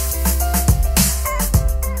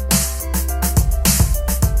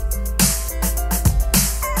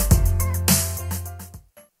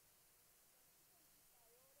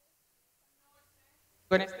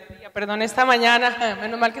Perdón, esta mañana,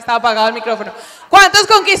 menos mal que estaba apagado el micrófono. ¿Cuántos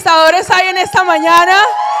conquistadores hay en esta mañana?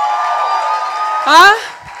 ¿Ah?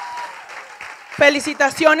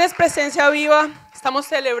 Felicitaciones, Presencia Viva. Estamos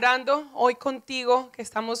celebrando hoy contigo que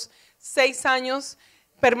estamos 6 años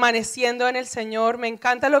permaneciendo en el Señor. Me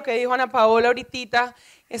encanta lo que dijo Ana Paola ahorita.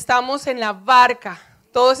 Estamos en la barca,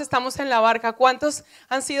 todos estamos en la barca. ¿Cuántos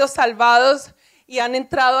han sido salvados y han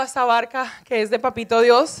entrado a esta barca que es de Papito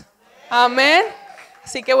Dios? Amén.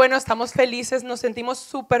 Así que bueno, estamos felices, nos sentimos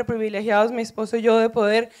súper privilegiados, mi esposo y yo, de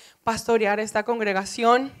poder pastorear esta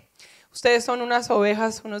congregación. Ustedes son unas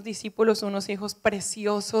ovejas, unos discípulos, unos hijos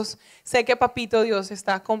preciosos. Sé que Papito Dios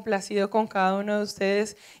está complacido con cada uno de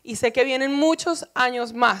ustedes y sé que vienen muchos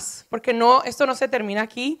años más, porque esto no se termina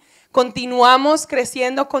aquí. Continuamos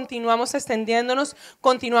creciendo, continuamos extendiéndonos,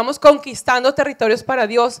 continuamos conquistando territorios para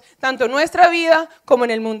Dios, tanto en nuestra vida como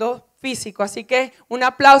en el mundo físico. Así que un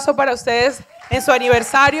aplauso para ustedes en su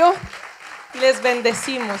aniversario y les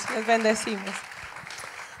bendecimos, les bendecimos.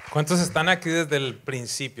 ¿Cuántos están aquí desde el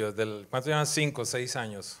principio? ¿Cuántos llevan 5 o 6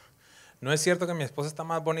 años? ¿No es cierto que mi esposa está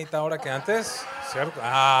más bonita ahora que antes? ¿Cierto?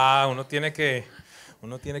 Uno tiene que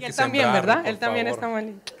y él también, ¿verdad? Él también favor. está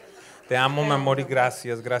bonito. Te amo, mi amor, y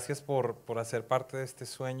gracias. Gracias por hacer parte de este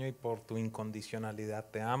sueño y por tu incondicionalidad.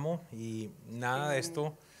 Te amo y nada de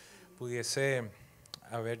esto pudiese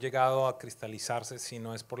haber llegado a cristalizarse si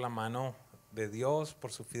no es por la mano de Dios,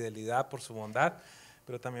 por su fidelidad, por su bondad,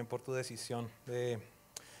 pero también por tu decisión de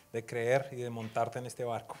creer y de montarte en este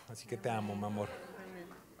barco. Así que te amo, mi amor.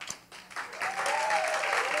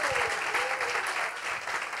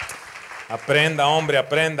 Aprenda, hombre,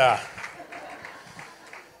 aprenda.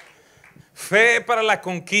 Fe para la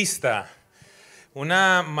conquista.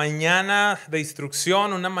 Una mañana de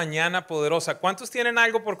instrucción, una mañana poderosa. ¿Cuántos tienen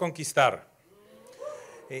algo por conquistar?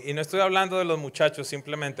 Y no estoy hablando de los muchachos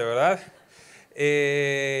simplemente, ¿verdad?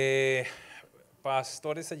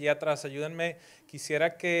 Pastores allí atrás, ayúdenme.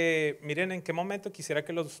 Quisiera que, miren en qué momento quisiera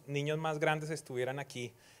que los niños más grandes estuvieran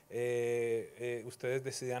aquí. Ustedes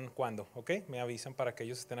decidan cuándo, ¿ok? Me avisan para que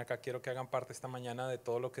ellos estén acá. Quiero que hagan parte esta mañana de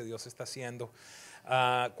todo lo que Dios está haciendo.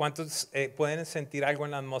 ¿Cuántos pueden sentir algo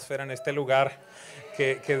en la atmósfera en este lugar?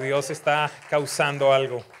 Que Dios está causando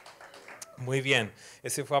algo. Muy bien.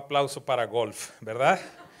 Ese fue aplauso para golf, ¿verdad?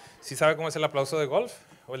 ¿Sí sabe cómo es el aplauso de golf?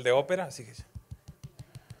 ¿O el de ópera? Así que...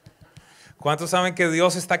 ¿Cuántos saben que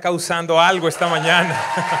Dios está causando algo esta mañana?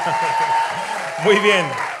 Muy bien.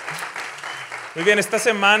 Muy bien, esta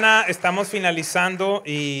semana estamos finalizando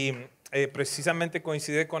y precisamente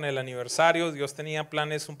coincide con el aniversario. Dios tenía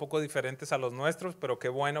planes un poco diferentes a los nuestros, pero qué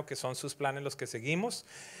bueno que son sus planes los que seguimos.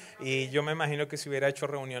 Y yo me imagino que si hubiera hecho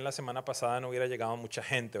reunión la semana pasada no hubiera llegado mucha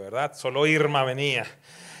gente, ¿verdad? Solo Irma venía.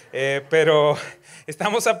 Pero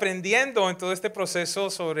estamos aprendiendo en todo este proceso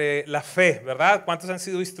sobre la fe, ¿verdad? ¿Cuántos han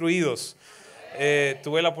sido instruidos?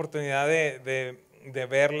 Tuve la oportunidad de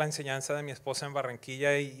ver la enseñanza de mi esposa en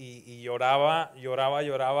Barranquilla y lloraba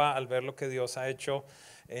al ver lo que Dios ha hecho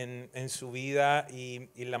en su vida y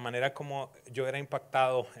la manera como yo era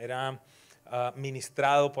impactado, era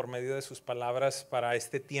ministrado por medio de sus palabras para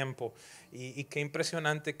este tiempo. Y qué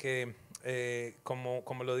impresionante que,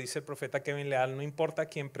 como lo dice el profeta Kevin Leal, no importa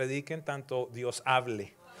quién predique, en tanto Dios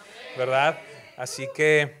hable, ¿verdad? Así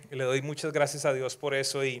que le doy muchas gracias a Dios por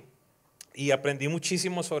eso y aprendí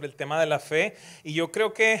muchísimo sobre el tema de la fe. Y yo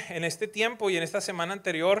creo que en este tiempo y en esta semana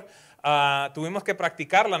anterior tuvimos que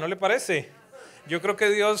practicarla, ¿no le parece? Yo creo que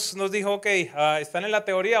Dios nos dijo, ok, están en la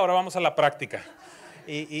teoría, ahora vamos a la práctica.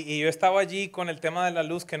 Y yo estaba allí con el tema de la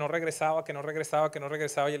luz que no regresaba,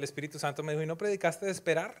 y el Espíritu Santo me dijo, ¿y no predicaste de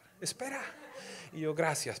esperar? Espera. Y yo,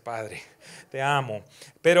 gracias, Padre, te amo.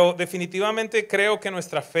 Pero definitivamente creo que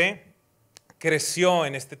nuestra fe creció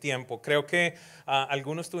en este tiempo. Creo que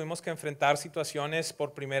algunos tuvimos que enfrentar situaciones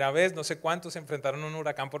por primera vez. No sé cuántos enfrentaron un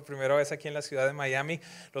huracán por primera vez aquí en la ciudad de Miami.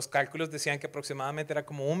 Los cálculos decían que aproximadamente era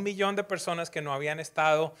como 1 millón de personas que no habían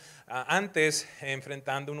estado antes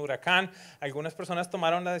enfrentando un huracán. Algunas personas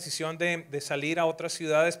tomaron la decisión de salir a otras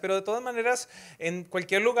ciudades, pero de todas maneras, en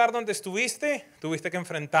cualquier lugar donde estuviste, tuviste que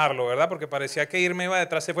enfrentarlo, ¿verdad? Porque parecía que Irma iba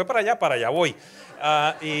detrás. Se fue para allá voy.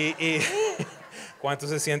 ¿Cuántos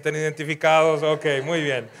se sienten identificados? Ok, muy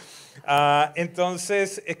bien.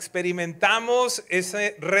 Entonces experimentamos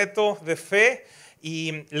ese reto de fe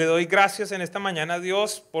y le doy gracias en esta mañana a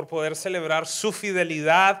Dios por poder celebrar su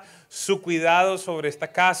fidelidad, su cuidado sobre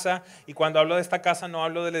esta casa. Y cuando hablo de esta casa no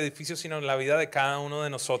hablo del edificio, sino de la vida de cada uno de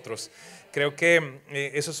nosotros. Creo que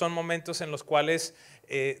esos son momentos en los cuales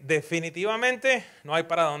definitivamente no hay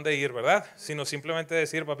para dónde ir, ¿verdad? Sino simplemente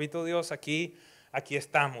decir, Papito Dios, aquí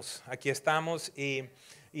estamos y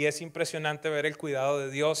y es impresionante ver el cuidado de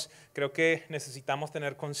Dios. Creo que necesitamos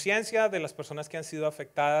tener conciencia de las personas que han sido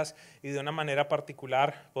afectadas y de una manera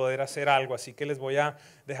particular poder hacer algo. Así que les voy a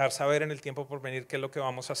dejar saber en el tiempo por venir qué es lo que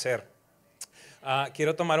vamos a hacer.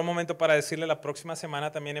 Quiero tomar un momento para decirle, la próxima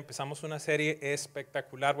semana también empezamos una serie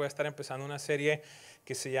espectacular. Voy a estar empezando una serie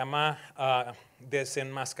que se llama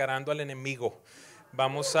Desenmascarando al Enemigo.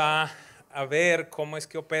 Vamos a ver cómo es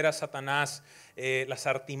que opera Satanás, las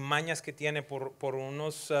artimañas que tiene por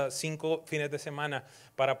unos 5 fines de semana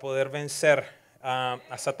para poder vencer a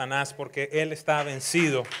Satanás, porque él está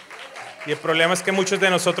vencido. Y el problema es que muchos de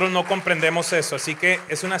nosotros no comprendemos eso, así que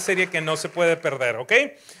es una serie que no se puede perder, ¿ok?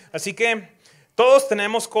 Así que todos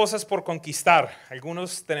tenemos cosas por conquistar.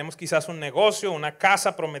 Algunos tenemos quizás un negocio, una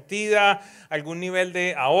casa prometida, algún nivel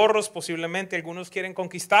de ahorros posiblemente. Algunos quieren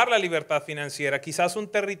conquistar la libertad financiera, quizás un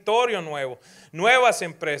territorio nuevo, nuevas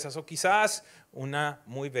empresas o quizás una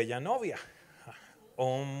muy bella novia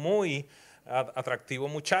o un muy atractivo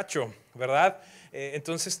muchacho, ¿verdad?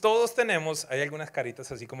 Entonces todos tenemos, hay algunas caritas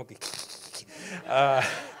así como que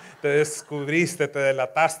te descubriste, te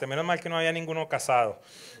delataste. Menos mal que no había ninguno casado.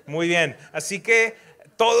 Muy bien, así que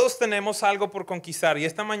todos tenemos algo por conquistar y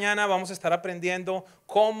esta mañana vamos a estar aprendiendo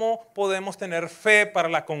cómo podemos tener fe para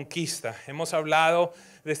la conquista. Hemos hablado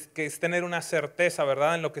de que es tener una certeza,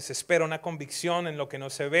 ¿verdad? En lo que se espera, una convicción en lo que no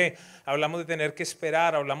se ve. Hablamos de tener que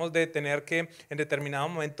esperar, hablamos de tener que en determinado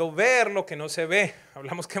momento ver lo que no se ve.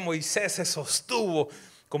 Hablamos que Moisés se sostuvo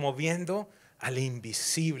como viendo al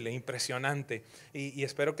invisible, impresionante. Y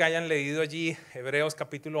espero que hayan leído allí Hebreos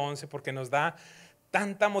capítulo 11 porque nos da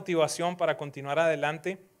tanta motivación para continuar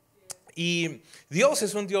adelante. Y Dios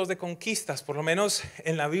es un Dios de conquistas. Por lo menos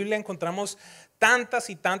en la Biblia encontramos tantas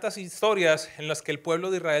y tantas historias en las que el pueblo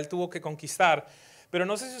de Israel tuvo que conquistar. Pero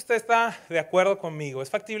no sé si usted está de acuerdo conmigo. ¿Es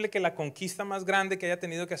factible que la conquista más grande que haya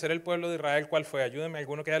tenido que hacer el pueblo de Israel, cuál fue? Ayúdeme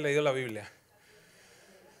alguno que haya leído la Biblia.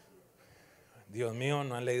 Dios mío,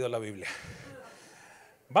 no han leído la Biblia.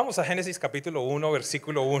 Vamos a Génesis capítulo 1,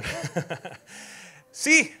 versículo 1.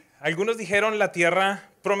 Sí, algunos dijeron la tierra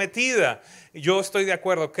prometida. Yo estoy de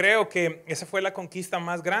acuerdo. Creo que esa fue la conquista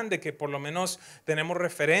más grande que por lo menos tenemos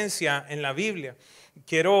referencia en la Biblia.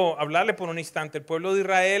 Quiero hablarle por un instante. El pueblo de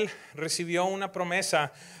Israel recibió una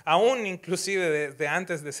promesa, aún inclusive desde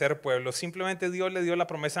antes de ser pueblo. Simplemente Dios le dio la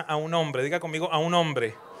promesa a un hombre. Diga conmigo, a un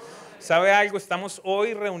hombre. ¿Sabe algo? Estamos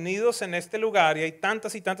hoy reunidos en este lugar y hay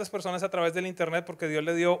tantas y tantas personas a través del internet porque Dios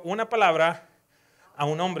le dio una palabra a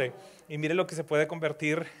un hombre. Y mire lo que se puede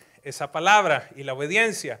convertir esa palabra y la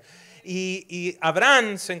obediencia. Y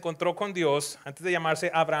Abraham se encontró con Dios antes de llamarse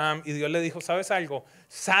Abraham y Dios le dijo, ¿sabes algo?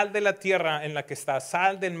 Sal de la tierra en la que estás,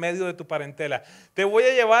 sal del medio de tu parentela. Te voy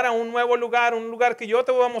a llevar a un nuevo lugar, un lugar que yo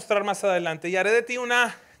te voy a mostrar más adelante y haré de ti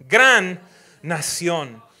una gran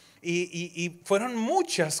nación. Y fueron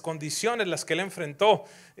muchas condiciones las que él enfrentó.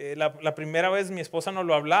 La primera vez mi esposa nos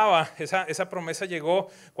lo hablaba, esa promesa llegó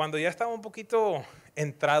cuando ya estaba un poquito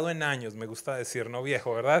entrado en años, me gusta decir, no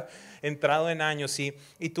viejo, ¿verdad? Entrado en años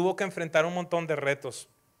y tuvo que enfrentar un montón de retos.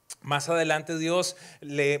 Más adelante Dios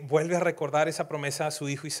le vuelve a recordar esa promesa a su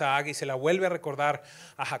hijo Isaac y se la vuelve a recordar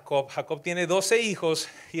a Jacob. Jacob tiene 12 hijos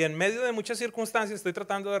y en medio de muchas circunstancias, estoy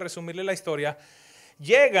tratando de resumirle la historia,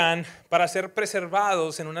 llegan para ser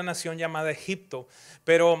preservados en una nación llamada Egipto,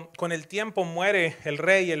 pero con el tiempo muere el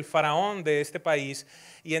rey, el faraón de este país,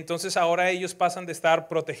 y entonces ahora ellos pasan de estar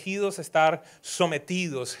protegidos a estar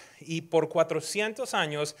sometidos, y por 400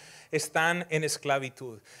 años están en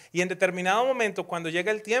esclavitud. Y en determinado momento, cuando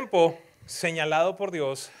llega el tiempo señalado por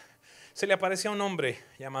Dios, se le aparece a un hombre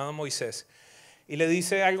llamado Moisés, y le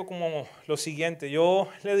dice algo como lo siguiente: yo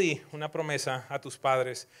le di una promesa a tus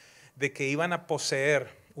padres de que iban a poseer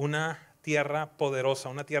una tierra poderosa,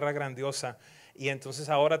 una tierra grandiosa, y entonces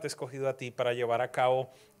ahora te he escogido a ti para llevar a cabo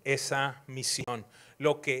esa misión.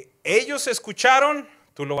 Lo que ellos escucharon,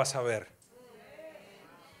 tú lo vas a ver.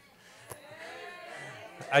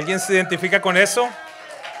 ¿Alguien se identifica con eso?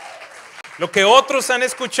 Lo que otros han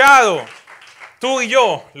escuchado, tú y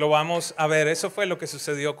yo lo vamos a ver. Eso fue lo que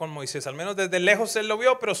sucedió con Moisés. Al menos desde lejos él lo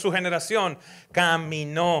vio, pero su generación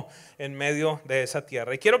caminó en medio de esa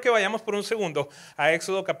tierra. Y quiero que vayamos por un segundo a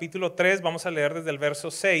Éxodo capítulo 3. Vamos a leer desde el verso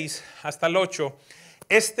 6 hasta el 8.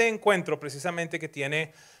 Este encuentro precisamente que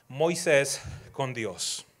tiene Moisés con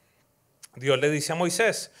Dios. Dios le dice a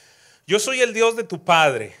Moisés: yo soy el Dios de tu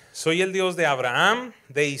padre, soy el Dios de Abraham,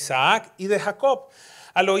 de Isaac y de Jacob.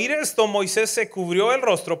 Al oír esto, Moisés se cubrió el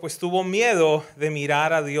rostro, pues tuvo miedo de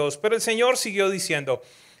mirar a Dios. Pero el Señor siguió diciendo: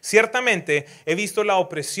 Ciertamente he visto la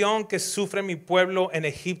opresión que sufre mi pueblo en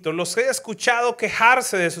Egipto. Los he escuchado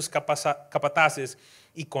quejarse de sus capataces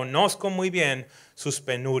y conozco muy bien sus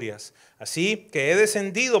penurias. Así que he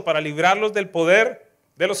descendido para librarlos del poder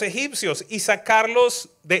de los egipcios y sacarlos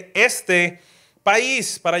de este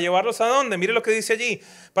país. ¿Para llevarlos a dónde? Mire lo que dice allí.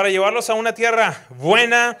 Para llevarlos a una tierra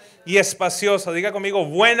buena y espaciosa. Diga conmigo,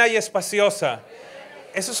 buena y espaciosa.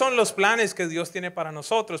 Esos son los planes que Dios tiene para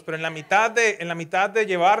nosotros, pero en la mitad de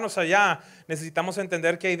llevarnos allá necesitamos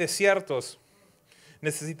entender que hay desiertos,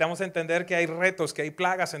 necesitamos entender que hay retos, que hay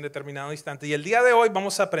plagas en determinado instante. Y el día de hoy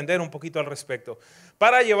vamos a aprender un poquito al respecto.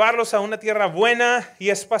 Para llevarlos a una tierra buena y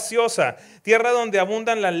espaciosa, tierra donde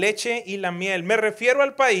abundan la leche y la miel. Me refiero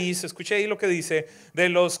al país, escuche ahí lo que dice, de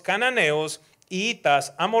los cananeos,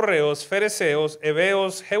 hitas, amorreos, fereceos,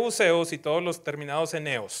 heveos, jebuseos y todos los terminados en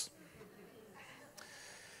eos.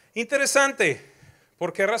 Interesante.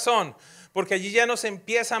 ¿Por qué razón? Porque allí ya nos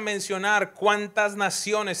empieza a mencionar cuántas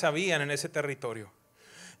naciones habían en ese territorio.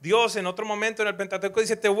 Dios en otro momento en el Pentateuco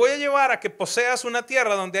dice, te voy a llevar a que poseas una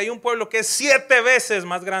tierra donde hay un pueblo que es 7 veces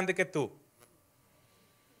más grande que tú.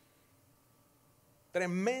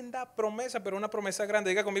 Tremenda promesa, pero una promesa grande.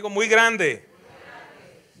 Diga conmigo, muy grande.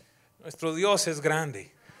 Nuestro Dios es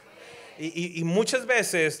grande. Y muchas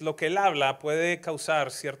veces lo que Él habla puede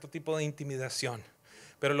causar cierto tipo de intimidación.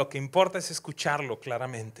 Pero lo que importa es escucharlo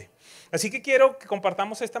claramente. Así que quiero que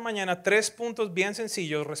compartamos esta mañana 3 puntos bien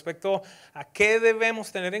sencillos respecto a qué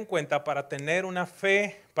debemos tener en cuenta para tener una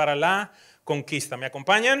fe para la conquista. ¿Me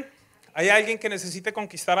acompañan? ¿Hay alguien que necesite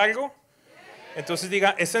conquistar algo? Entonces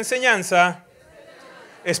diga, esta enseñanza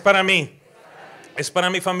es para mí, es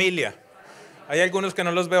para mi familia. Hay algunos que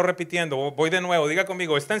no los veo repitiendo. Voy de nuevo, diga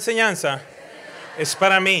conmigo, esta enseñanza es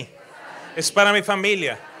para mí, es para mi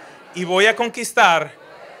familia. Y voy a conquistar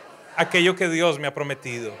aquello que Dios me ha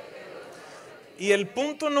prometido. Y el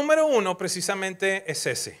punto número 1 precisamente es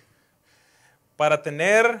ese. Para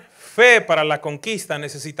tener fe para la conquista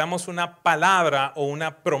necesitamos una palabra o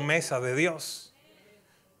una promesa de Dios.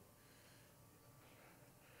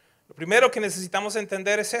 Lo primero que necesitamos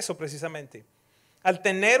entender es eso precisamente. Al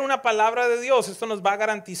tener una palabra de Dios, esto nos va a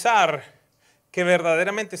garantizar que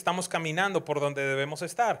verdaderamente estamos caminando por donde debemos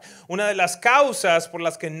estar. Una de las causas por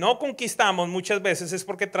las que no conquistamos muchas veces es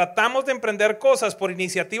porque tratamos de emprender cosas por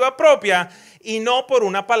iniciativa propia y no por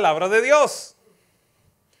una palabra de Dios.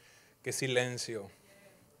 ¡Qué silencio!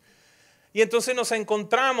 Y entonces nos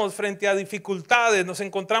encontramos frente a dificultades, nos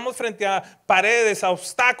encontramos frente a paredes, a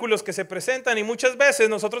obstáculos que se presentan y muchas veces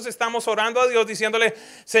nosotros estamos orando a Dios diciéndole,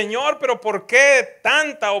 Señor, pero ¿por qué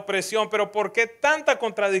tanta opresión? ¿Pero por qué tanta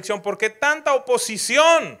contradicción? ¿Por qué tanta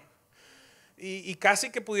oposición? Y casi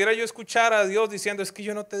que pudiera yo escuchar a Dios diciendo, es que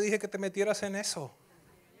yo no te dije que te metieras en eso.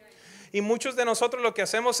 Y muchos de nosotros lo que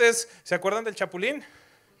hacemos es, ¿se acuerdan del Chapulín?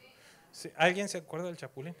 ¿Sí? ¿Alguien se acuerda del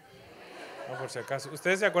Chapulín? No, por si acaso.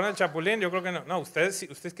 ¿Ustedes se acuerdan del Chapulín? Yo creo que no. No, ustedes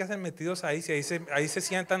que hacen metidos ahí, si ahí se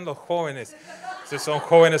sientan los jóvenes. Ustedes son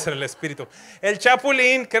jóvenes en el espíritu. El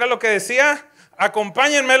Chapulín, ¿qué era lo que decía?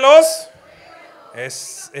 Acompáñenmelos.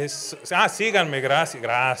 Síganme,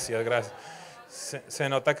 gracias. Se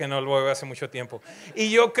nota que no lo veo hace mucho tiempo. Y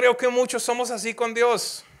yo creo que muchos somos así con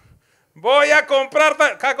Dios. Voy a comprar,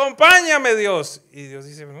 acompáñame Dios. Y Dios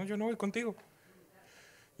dice, no, yo no voy contigo.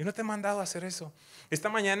 Yo no te he mandado a hacer eso. Esta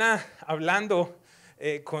mañana hablando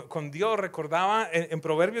con Dios recordaba en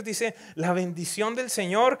Proverbios dice, la bendición del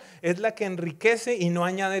Señor es la que enriquece y no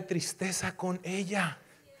añade tristeza con ella.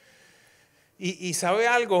 Y sabe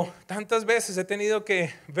algo, tantas veces he tenido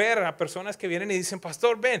que ver a personas que vienen y dicen,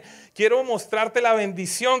 pastor, ven, quiero mostrarte la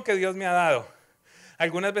bendición que Dios me ha dado.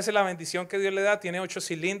 Algunas veces la bendición que Dios le da tiene 8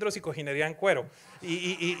 cilindros y cojinería en cuero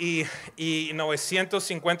y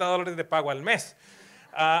 $950 de pago al mes.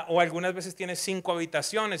 O algunas veces tiene 5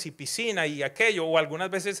 habitaciones y piscina y aquello, o algunas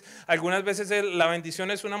veces la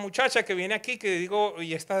bendición es una muchacha que viene aquí que digo,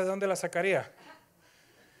 ¿y esta de dónde la sacaría?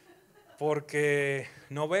 Porque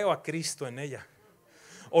no veo a Cristo en ella.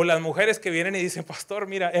 O las mujeres que vienen y dicen, pastor,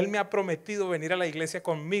 mira, Él me ha prometido venir a la iglesia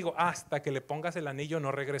conmigo hasta que le pongas el anillo,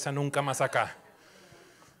 no regresa nunca más acá.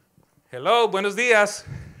 Hello, buenos días.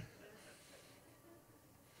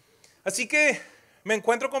 Así que me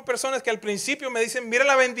encuentro con personas que al principio me dicen, mira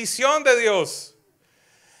la bendición de Dios.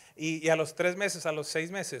 Y a los 3 meses, a los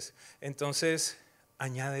 6 meses, entonces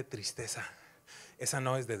añade tristeza. Esa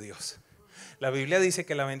no es de Dios. La Biblia dice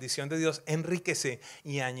que la bendición de Dios enriquece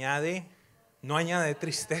y no añade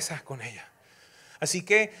tristeza con ella. Así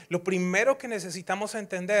que lo primero que necesitamos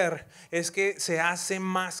entender es que se hace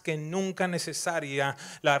más que nunca necesaria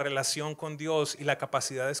la relación con Dios y la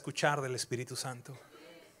capacidad de escuchar del Espíritu Santo.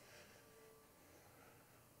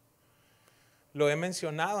 Lo he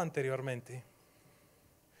mencionado anteriormente.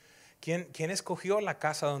 ¿Quién escogió la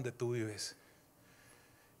casa donde tú vives?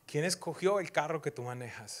 ¿Quién escogió el carro que tú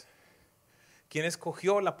manejas? ¿Quién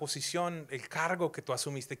escogió la posición, el cargo que tú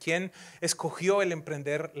asumiste? ¿Quién escogió el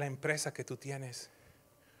emprender la empresa que tú tienes?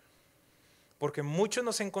 Porque muchos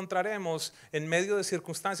nos encontraremos en medio de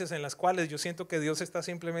circunstancias en las cuales yo siento que Dios está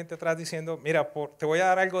simplemente atrás diciendo, mira, te voy a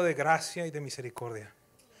dar algo de gracia y de misericordia.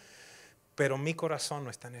 Pero mi corazón no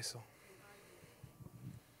está en eso.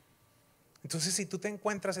 Entonces, si tú te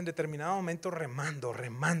encuentras en determinado momento remando,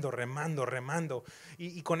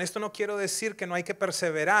 y con esto no quiero decir que no hay que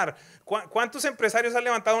perseverar. ¿Cuántos empresarios han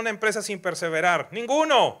levantado una empresa sin perseverar?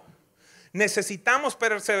 Ninguno. Necesitamos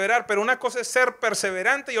perseverar, pero una cosa es ser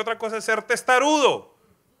perseverante y otra cosa es ser testarudo.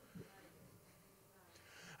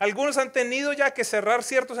 Algunos han tenido ya que cerrar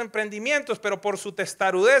ciertos emprendimientos, pero por su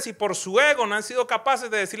testarudez y por su ego no han sido capaces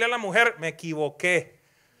de decirle a la mujer, me equivoqué.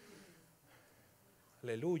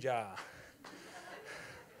 Aleluya.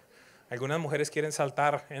 Algunas mujeres quieren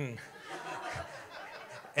saltar en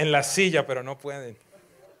la silla, pero no pueden.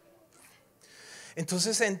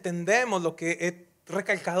 Entonces entendemos lo que he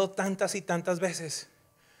recalcado tantas y tantas veces.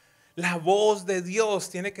 La voz de Dios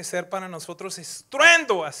tiene que ser para nosotros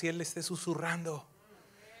estruendo, así Él esté susurrando.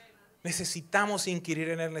 Necesitamos inquirir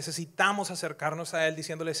en Él, necesitamos acercarnos a Él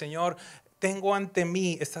diciéndole, Señor, tengo ante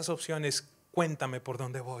mí estas opciones, cuéntame por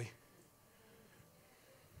dónde voy.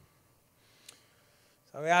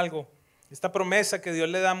 ¿Sabe algo? Esta promesa que Dios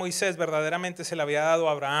le da a Moisés verdaderamente se la había dado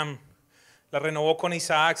a Abraham. La renovó con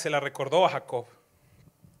Isaac, se la recordó a Jacob.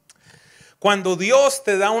 Cuando Dios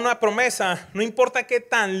te da una promesa, no importa qué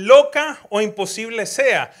tan loca o imposible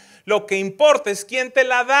sea, lo que importa es quién te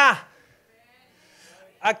la da.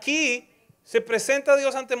 Aquí se presenta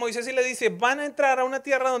Dios ante Moisés y le dice, van a entrar a una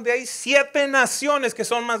tierra donde hay 7 naciones que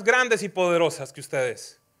son más grandes y poderosas que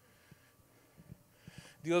ustedes.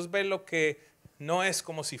 Dios ve lo que no es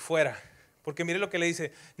como si fuera. Porque mire lo que le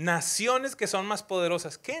dice, naciones que son más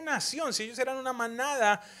poderosas. ¿Qué nación? Si ellos eran una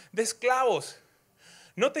manada de esclavos.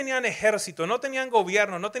 No tenían ejército, no tenían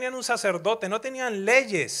gobierno, no tenían un sacerdote, no tenían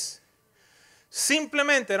leyes.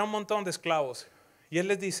 Simplemente era un montón de esclavos. Y Él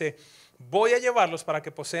les dice, voy a llevarlos para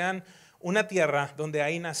que posean una tierra donde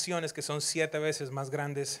hay naciones que son 7 veces más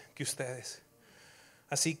grandes que ustedes.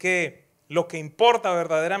 Así que lo que importa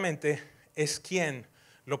verdaderamente es quién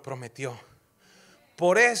lo prometió.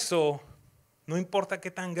 Por eso, no importa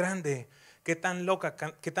qué tan grande, qué tan loca,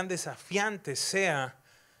 qué tan desafiante sea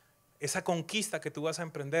esa conquista que tú vas a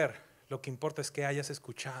emprender, lo que importa es que hayas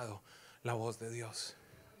escuchado la voz de Dios.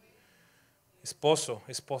 Esposo,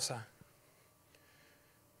 esposa,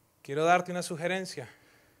 quiero darte una sugerencia.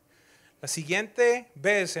 La siguiente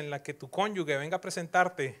vez en la que tu cónyuge venga a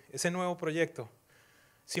presentarte ese nuevo proyecto,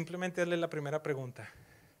 simplemente hazle la primera pregunta.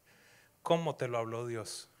 ¿Cómo te lo habló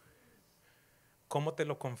Dios? ¿Cómo te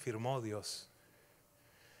lo confirmó Dios?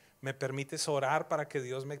 ¿Me permites orar para que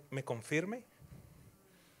Dios me confirme?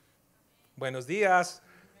 Buenos días.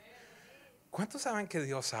 ¿Cuántos saben que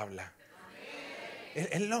Dios habla?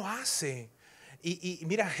 Él lo hace. Y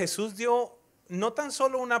mira, Jesús dio no tan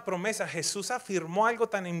solo una promesa, Jesús afirmó algo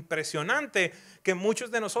tan impresionante que muchos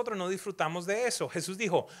de nosotros no disfrutamos de eso. Jesús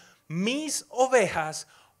dijo, mis ovejas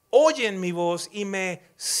oyen mi voz y me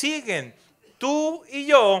siguen. Tú y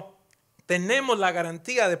yo tenemos la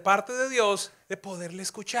garantía de parte de Dios de poderle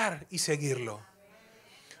escuchar y seguirlo.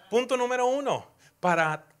 Punto número 1,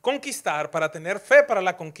 para conquistar, para tener fe para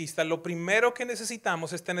la conquista, lo primero que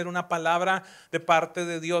necesitamos es tener una palabra de parte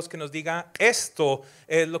de Dios que nos diga, esto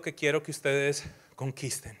es lo que quiero que ustedes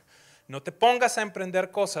conquisten. No te pongas a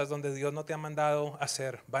emprender cosas donde Dios no te ha mandado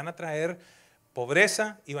hacer. Van a traer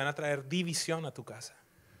pobreza y van a traer división a tu casa.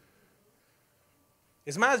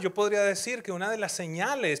 Es más, yo podría decir que una de las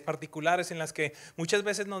señales particulares en las que muchas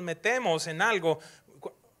veces nos metemos en algo,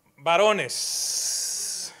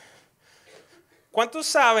 varones, ¿cuántos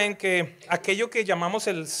saben que aquello que llamamos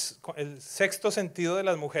el sexto sentido de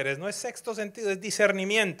las mujeres no es sexto sentido, es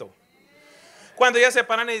discernimiento? Cuando ellas se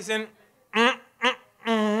paran y dicen,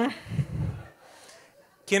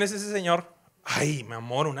 ¿quién es ese señor? Ay, mi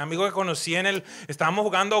amor, un amigo que conocí estábamos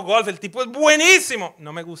jugando golf, el tipo es buenísimo,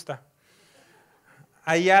 no me gusta.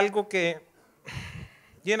 Hay algo que,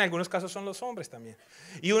 y en algunos casos son los hombres también,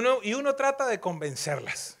 y uno trata de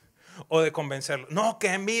convencerlas o de convencerlo. No,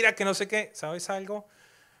 que mira, que no sé qué. ¿Sabes algo?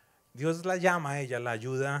 Dios la llama a ella la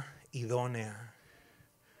ayuda idónea.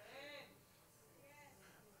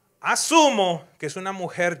 Asumo que es una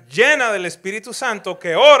mujer llena del Espíritu Santo,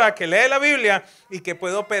 que ora, que lee la Biblia y que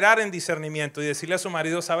puede operar en discernimiento y decirle a su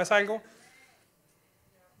marido, ¿sabes algo?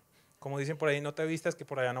 Como dicen por ahí, no te vistas que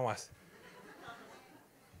por allá no vas.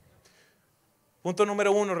 Punto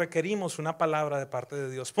número 1, requerimos una palabra de parte de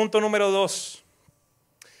Dios. Punto número 2,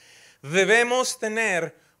 debemos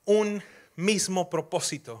tener un mismo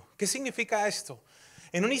propósito. ¿Qué significa esto?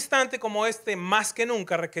 En un instante como este, más que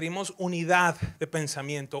nunca requerimos unidad de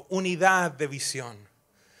pensamiento, unidad de visión.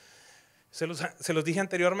 Se los dije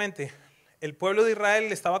anteriormente, el pueblo de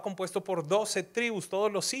Israel estaba compuesto por 12 tribus,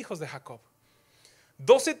 todos los hijos de Jacob.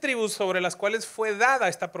 12 tribus sobre las cuales fue dada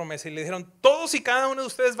esta promesa y le dijeron, todos y cada uno de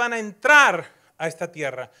ustedes van a entrar a esta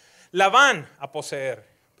tierra, la van a poseer.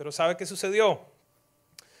 Pero ¿sabe qué sucedió?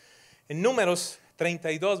 En Números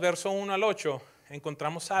 32, verso 1 al 8,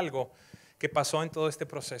 encontramos algo que pasó en todo este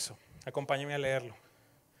proceso. Acompáñenme a leerlo.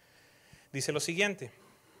 Dice lo siguiente: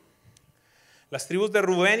 las tribus de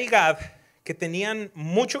Rubén y Gad, que tenían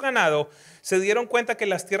mucho ganado, se dieron cuenta que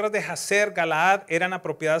las tierras de Jazer, Galaad, eran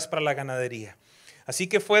apropiadas para la ganadería. Así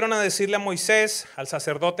que fueron a decirle a Moisés, al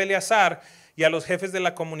sacerdote Eleazar y a los jefes de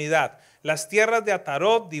la comunidad: las tierras de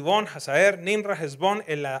Atarot, Dibón, Hazaer, Nimra, Hesbón,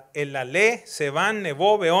 Elalé, Sebán,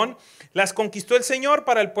 Nebo, Beón, las conquistó el Señor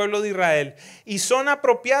para el pueblo de Israel y son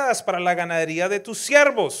apropiadas para la ganadería de tus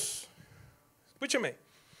siervos. Escúcheme,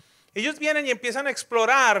 ellos vienen y empiezan a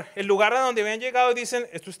explorar el lugar a donde habían llegado y dicen,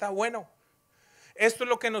 esto está bueno, esto es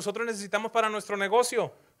lo que nosotros necesitamos para nuestro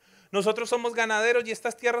negocio. Nosotros somos ganaderos y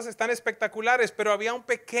estas tierras están espectaculares, pero había un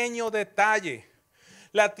pequeño detalle.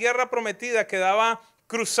 La tierra prometida quedaba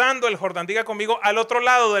cruzando el Jordán, diga conmigo, al otro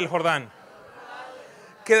lado del Jordán.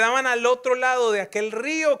 Quedaban al otro lado de aquel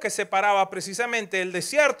río que separaba precisamente el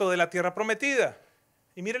desierto de la tierra prometida.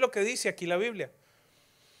 Y mire lo que dice aquí la Biblia.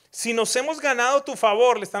 Si nos hemos ganado tu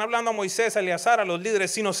favor, le están hablando a Moisés, a Eleazar, a los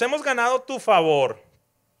líderes, si nos hemos ganado tu favor,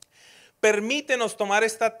 permítenos tomar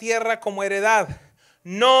esta tierra como heredad.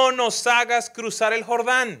 No nos hagas cruzar el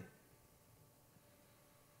Jordán.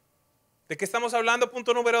 ¿De qué estamos hablando?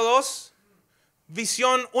 Punto número 2.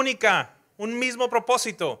 Visión única, un mismo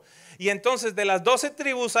propósito. Y entonces de las 12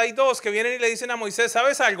 tribus hay 2 que vienen y le dicen a Moisés,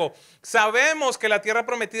 ¿sabes algo? Sabemos que la tierra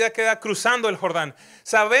prometida queda cruzando el Jordán.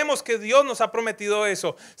 Sabemos que Dios nos ha prometido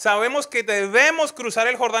eso. Sabemos que debemos cruzar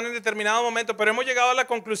el Jordán en determinado momento, pero hemos llegado a la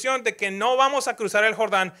conclusión de que no vamos a cruzar el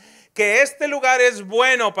Jordán, que este lugar es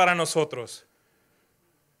bueno para nosotros.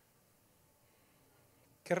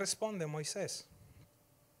 ¿Qué responde Moisés?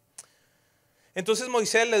 Entonces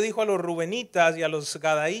Moisés le dijo a los rubenitas y a los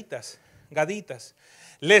gaditas,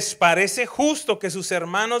 ¿les parece justo que sus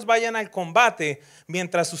hermanos vayan al combate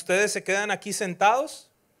mientras ustedes se quedan aquí sentados?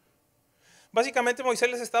 Básicamente Moisés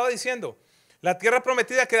les estaba diciendo, la tierra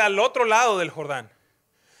prometida queda al otro lado del Jordán.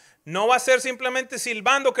 No va a ser simplemente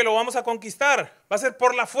silbando que lo vamos a conquistar, va a ser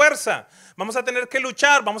por la fuerza. Vamos a tener que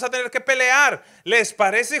luchar, vamos a tener que pelear. ¿Les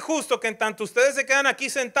parece justo que en tanto ustedes se quedan aquí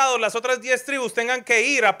sentados, las otras 10 tribus tengan que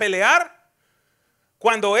ir a pelear?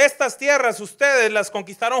 Cuando estas tierras ustedes las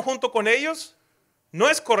conquistaron junto con ellos, no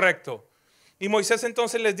es correcto. Y Moisés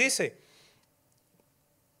entonces les dice,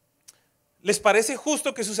 ¿les parece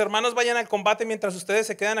justo que sus hermanos vayan al combate mientras ustedes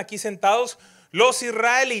se quedan aquí sentados? Los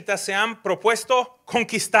israelitas se han propuesto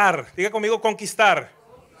conquistar. Diga conmigo, conquistar.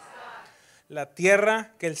 La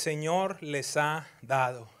tierra que el Señor les ha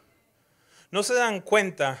dado. ¿No se dan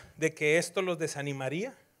cuenta de que esto los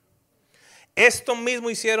desanimaría? Esto mismo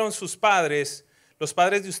hicieron sus padres, los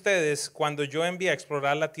padres de ustedes, cuando yo envié a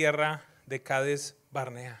explorar la tierra de Cades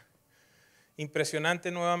Barnea.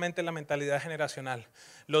 Impresionante nuevamente la mentalidad generacional.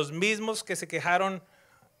 Los mismos que se quejaron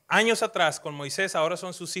años atrás con Moisés, ahora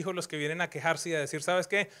son sus hijos los que vienen a quejarse y a decir, ¿sabes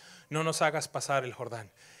qué? No nos hagas pasar el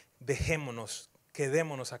Jordán. Dejémonos,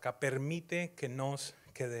 quedémonos acá. Permite que nos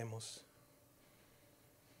quedemos.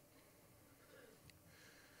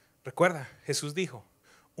 Recuerda, Jesús dijo,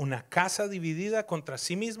 una casa dividida contra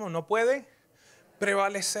sí mismo no puede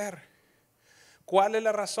prevalecer. ¿Cuál es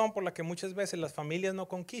la razón por la que muchas veces las familias no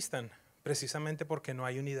conquistan? Precisamente porque no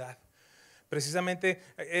hay unidad. Precisamente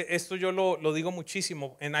esto yo lo digo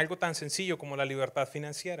muchísimo en algo tan sencillo como la libertad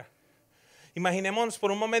financiera. Imaginémonos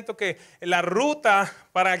por un momento que la ruta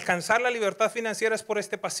para alcanzar la libertad financiera es por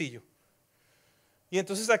este pasillo. Y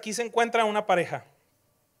entonces aquí se encuentra una pareja.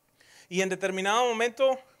 Y en determinado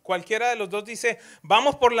momento cualquiera de los dos dice,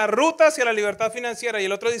 vamos por la ruta hacia la libertad financiera. Y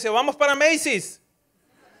el otro dice, vamos para Macy's.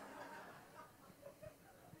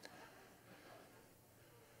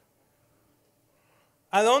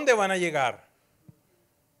 ¿A dónde van a llegar?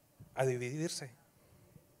 A dividirse.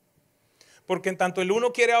 Porque en tanto el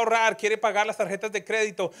uno quiere ahorrar, quiere pagar las tarjetas de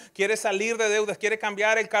crédito, quiere salir de deudas, quiere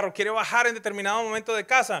cambiar el carro, quiere bajar en determinado momento de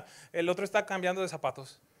casa, el otro está cambiando de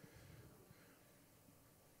zapatos.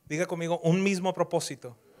 Diga conmigo, un mismo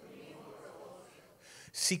propósito.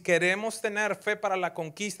 Si queremos tener fe para la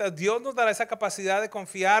conquista, Dios nos dará esa capacidad de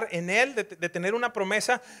confiar en Él, de tener una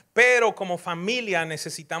promesa, pero como familia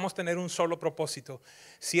necesitamos tener un solo propósito.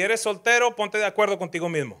 Si eres soltero, ponte de acuerdo contigo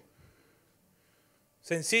mismo.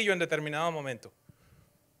 Sencillo en determinado momento.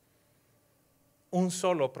 Un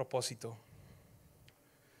solo propósito.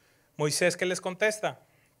 Moisés, ¿qué les contesta?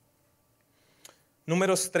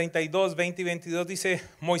 Números 32, 20 y 22 dice,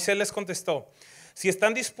 Moisés les contestó, si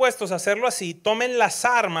están dispuestos a hacerlo así, tomen las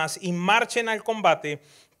armas y marchen al combate,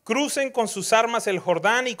 crucen con sus armas el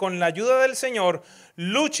Jordán y con la ayuda del Señor,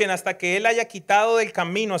 luchen hasta que Él haya quitado del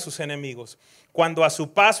camino a sus enemigos. Cuando a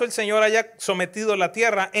su paso el Señor haya sometido la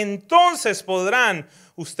tierra, entonces podrán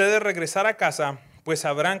ustedes regresar a casa, pues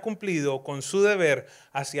habrán cumplido con su deber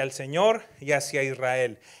hacia el Señor y hacia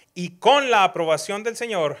Israel. Y con la aprobación del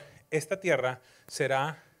Señor, esta tierra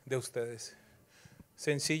será de ustedes.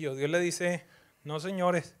 Sencillo, Dios le dice, no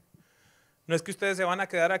señores, no es que ustedes se van a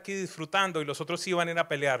quedar aquí disfrutando y los otros sí van a ir a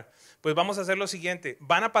pelear. Pues vamos a hacer lo siguiente,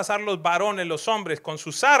 van a pasar los varones, los hombres con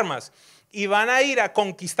sus armas y van a ir a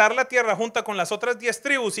conquistar la tierra junto con las otras 10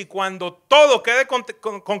 tribus y cuando todo quede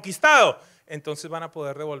conquistado, entonces van a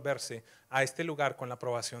poder devolverse a este lugar con la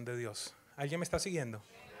aprobación de Dios. ¿Alguien me está siguiendo?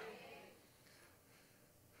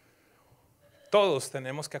 Todos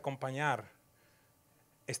tenemos que acompañar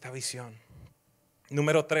esta visión.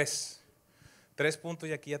 Número 3. 3 puntos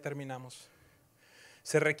y aquí ya terminamos.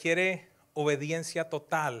 Se requiere obediencia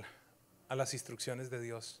total a las instrucciones de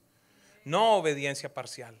Dios. No obediencia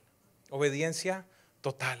parcial, obediencia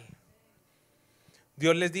total.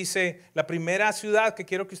 Dios les dice, la primera ciudad que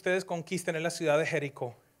quiero que ustedes conquisten es la ciudad de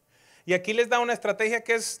Jericó. Y aquí les da una estrategia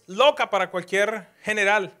que es loca para cualquier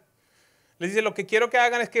general. Les dice, lo que quiero que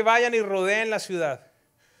hagan es que vayan y rodeen la ciudad.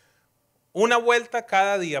 Una vuelta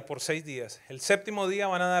cada día por 6 días. El 7º día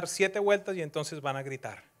van a dar 7 vueltas y entonces van a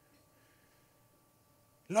gritar.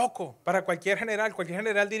 Loco, para cualquier general. Cualquier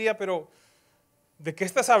general diría, pero ¿de qué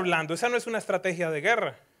estás hablando? Esa no es una estrategia de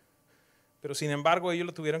guerra. Pero sin embargo ellos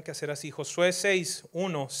lo tuvieron que hacer así. Josué 6,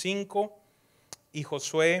 1, 5 y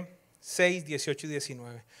Josué 6, 18 y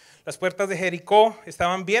 19. Las puertas de Jericó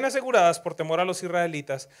estaban bien aseguradas por temor a los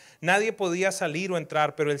israelitas. Nadie podía salir o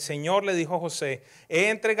entrar, pero el Señor le dijo a Josué, he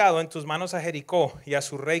entregado en tus manos a Jericó y a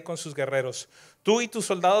su rey con sus guerreros. Tú y tus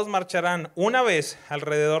soldados marcharán una vez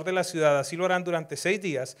alrededor de la ciudad, así lo harán durante 6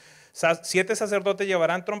 días. 7 sacerdotes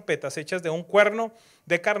llevarán trompetas hechas de un cuerno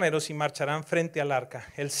de carneros y marcharán frente al arca.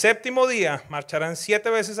 El 7º día marcharán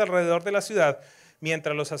 7 veces alrededor de la ciudad,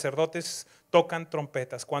 mientras los sacerdotes tocan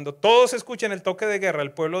trompetas. Cuando todos escuchen el toque de guerra,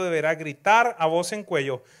 el pueblo deberá gritar a voz en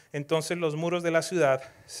cuello. Entonces los muros de la ciudad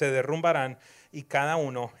se derrumbarán y cada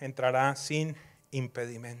uno entrará sin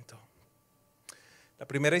impedimento. La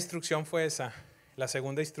primera instrucción fue esa. La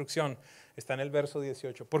segunda instrucción está en el verso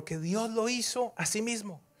 18. Porque Dios lo hizo a sí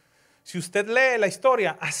mismo. Si usted lee la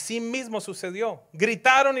historia, así mismo sucedió.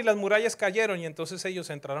 Gritaron y las murallas cayeron y entonces ellos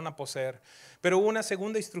entraron a poseer. Pero hubo una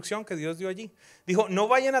segunda instrucción que Dios dio allí. Dijo, no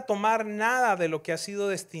vayan a tomar nada de lo que ha sido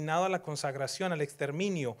destinado a la consagración, al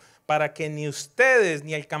exterminio, para que ni ustedes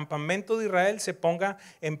ni el campamento de Israel se ponga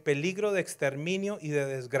en peligro de exterminio y de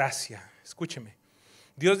desgracia. Escúcheme.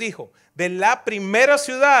 Dios dijo, de la primera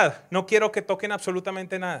ciudad no quiero que toquen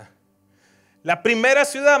absolutamente nada. La primera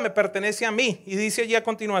ciudad me pertenece a mí. Y dice allí a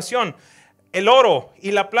continuación, el oro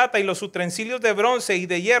y la plata y los utensilios de bronce y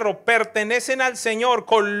de hierro pertenecen al Señor,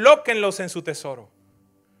 colóquenlos en su tesoro.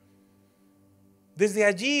 Desde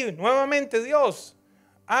allí, nuevamente Dios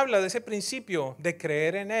habla de ese principio de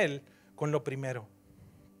creer en Él con lo primero.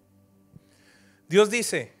 Dios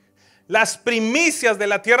dice, las primicias de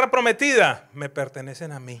la tierra prometida me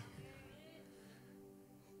pertenecen a mí.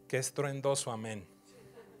 Qué estruendoso amén.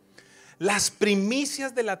 Las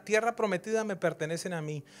primicias de la tierra prometida me pertenecen a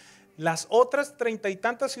mí. Las otras 30 y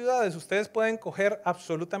tantas ciudades, ustedes pueden coger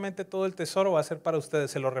absolutamente todo el tesoro, va a ser para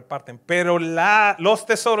ustedes, se lo reparten. Pero los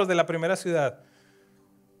tesoros de la primera ciudad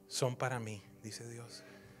son para mí, dice Dios.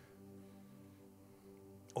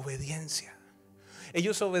 Obediencia.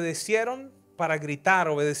 Ellos obedecieron para gritar,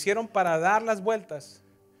 obedecieron para dar las vueltas.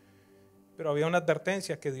 Pero había una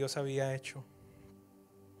advertencia que Dios había hecho.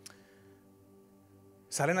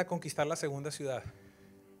 Salen a conquistar la segunda ciudad,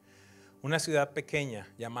 una ciudad pequeña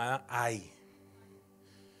llamada Ai.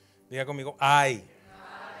 Diga conmigo, Ai.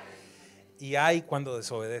 Y Ai cuando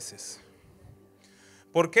desobedeces.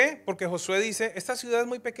 ¿Por qué? Porque Josué dice, esta ciudad es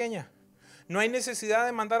muy pequeña, no hay necesidad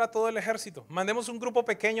de mandar a todo el ejército, mandemos un grupo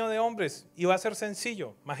pequeño de hombres y va a ser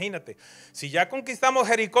sencillo. Imagínate, si ya conquistamos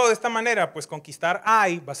Jericó de esta manera, pues conquistar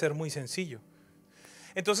Ai va a ser muy sencillo.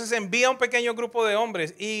 Entonces envía un pequeño grupo de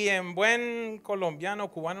hombres y en buen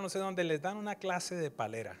colombiano, cubano, no sé dónde, les dan una clase de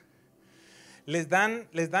palera. les dan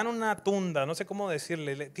una tunda, no sé cómo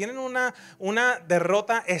decirle, tienen una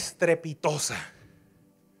derrota estrepitosa.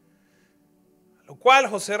 Lo cual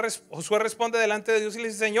Josué responde delante de Dios y le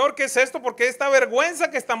dice: Señor, ¿qué es esto? ¿Por qué esta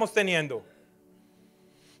vergüenza que estamos teniendo?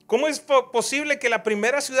 ¿Cómo es posible que la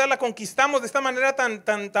primera ciudad la conquistamos de esta manera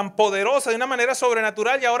tan poderosa, de una manera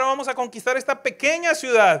sobrenatural, y ahora vamos a conquistar esta pequeña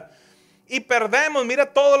ciudad y perdemos?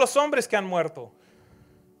 Mira todos los hombres que han muerto.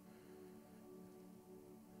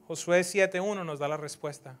 Josué 7:1 nos da la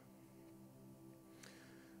respuesta.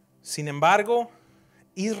 Sin embargo,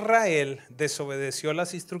 Israel desobedeció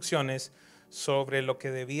las instrucciones sobre lo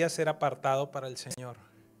que debía ser apartado para el Señor.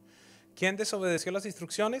 ¿Quién desobedeció las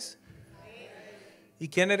instrucciones? ¿Y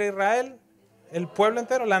quién era Israel? El pueblo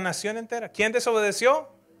entero, la nación entera. ¿Quién desobedeció?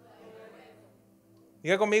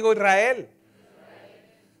 Diga conmigo: Israel.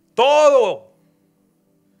 Todo.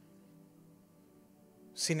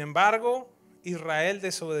 Sin embargo, Israel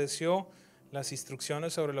desobedeció las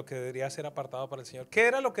instrucciones sobre lo que debería ser apartado para el Señor. ¿Qué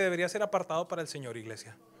era lo que debería ser apartado para el Señor,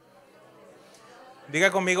 iglesia? Diga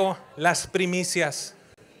conmigo: las primicias.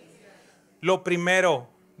 Lo primero.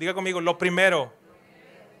 Diga conmigo: lo primero.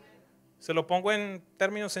 Se lo pongo en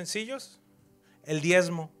términos sencillos: el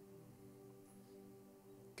diezmo.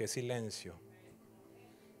 Qué silencio.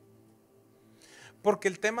 Porque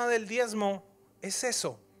el tema del diezmo es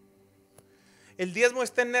eso. El diezmo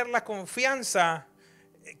es tener la confianza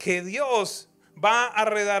que Dios va a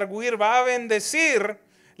redarguir, va a bendecir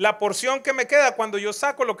la porción que me queda cuando yo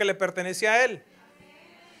saco lo que le pertenece a Él.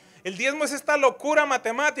 El diezmo es esta locura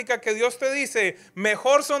matemática que Dios te dice: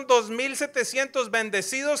 mejor son 2,700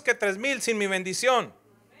 bendecidos que 3,000 sin mi bendición.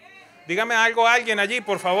 Dígame algo a alguien allí,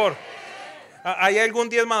 por favor. ¿Hay algún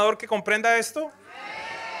diezmador que comprenda esto?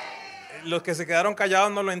 Los que se quedaron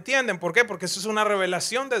callados no lo entienden. ¿Por qué? Porque eso es una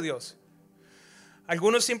revelación de Dios.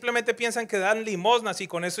 Algunos simplemente piensan que dan limosnas y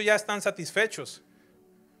con eso ya están satisfechos.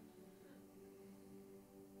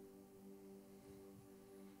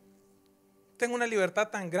 Tengo una libertad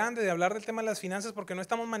tan grande de hablar del tema de las finanzas porque no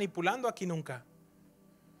estamos manipulando aquí nunca.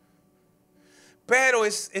 Pero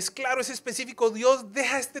es claro, es específico. Dios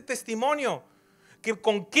deja este testimonio que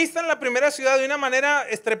conquistan la primera ciudad de una manera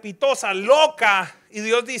estrepitosa, loca. Y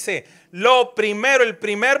Dios dice: lo primero, el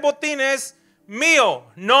primer botín es mío,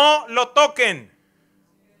 no lo toquen.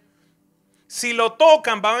 Si lo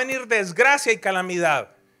tocan va a venir desgracia y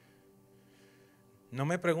calamidad. No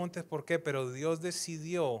me preguntes por qué, pero Dios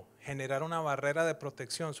decidió generar una barrera de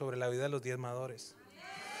protección sobre la vida de los diezmadores.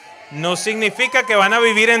 No significa que van a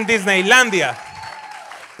vivir en Disneylandia,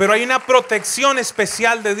 pero hay una protección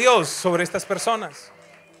especial de Dios sobre estas personas.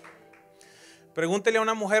 Pregúntele a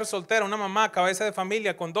una mujer soltera, una mamá, cabeza de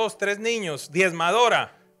familia con 2, 3 niños,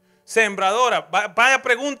 diezmadora, sembradora. Vaya,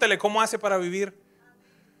 pregúntele cómo hace para vivir.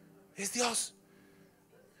 Es Dios.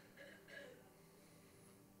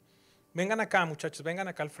 Vengan acá, muchachos, vengan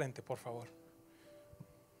acá al frente, por favor.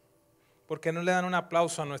 ¿Por qué no le dan un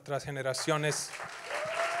aplauso a nuestras generaciones?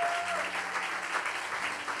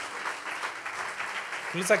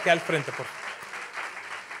 Les saqué al frente, por favor.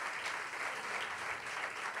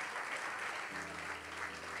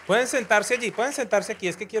 Pueden sentarse allí, pueden sentarse aquí.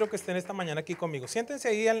 Es que quiero que estén esta mañana aquí conmigo. Siéntense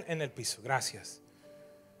ahí en el piso. Gracias.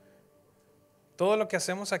 Todo lo que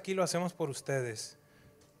hacemos aquí lo hacemos por ustedes.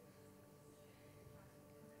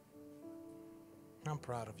 I'm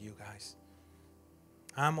proud of you guys.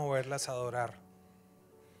 Amo verlas adorar.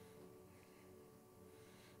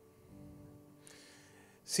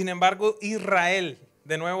 Sin embargo, Israel,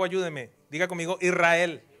 de nuevo ayúdeme, diga conmigo: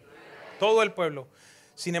 Israel. Todo el pueblo.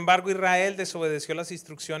 Sin embargo, Israel desobedeció las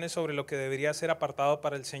instrucciones sobre lo que debería ser apartado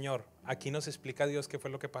para el Señor. Aquí nos explica Dios qué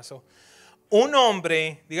fue lo que pasó. Un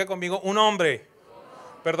hombre, diga conmigo: un hombre.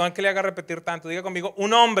 Perdón que le haga repetir tanto, diga conmigo: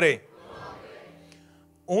 un hombre.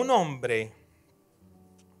 Un hombre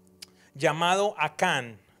llamado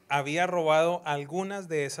Acán había robado algunas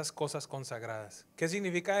de esas cosas consagradas. ¿Qué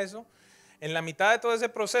significa eso? En la mitad de todo ese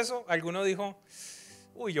proceso, alguno dijo: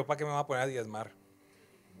 uy, ¿yo para qué me voy a poner a diezmar?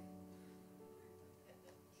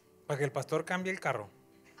 ¿Para que el pastor cambie el carro?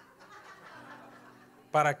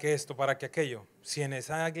 ¿Para qué esto? ¿Para qué aquello? Si en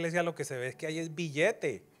esa iglesia lo que se ve es que hay es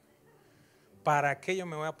billete. ¿Para qué yo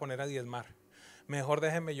me voy a poner a diezmar? Mejor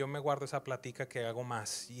déjeme, yo me guardo esa platica que hago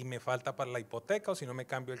más y me falta para la hipoteca, o si no me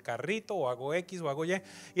cambio el carrito, o hago X o hago Y.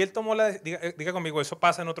 Y él tomó diga conmigo, eso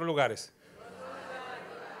pasa en otros lugares.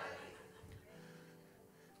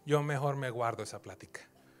 Yo mejor me guardo esa plática.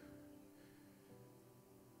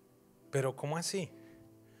 Pero ¿cómo así?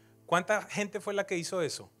 ¿Cuánta gente fue la que hizo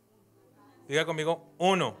eso? Diga conmigo: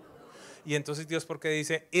 uno. Y entonces Dios, ¿por qué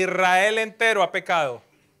dice Israel entero ha pecado?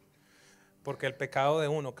 Porque el pecado de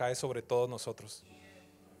uno cae sobre todos nosotros.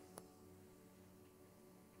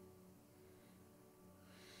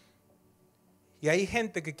 Y hay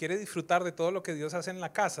gente que quiere disfrutar de todo lo que Dios hace en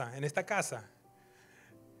la casa, en esta casa,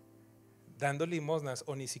 dando limosnas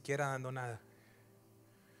o ni siquiera dando nada.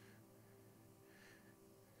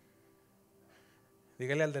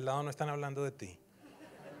 Dígale al del lado, no están hablando de ti,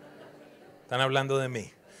 están hablando de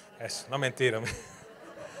mí. Eso, no, mentira.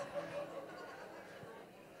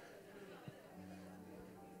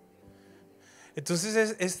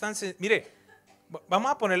 Entonces es tan mire,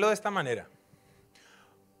 vamos a ponerlo de esta manera.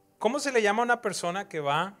 ¿Cómo se le llama a una persona que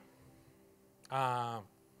va a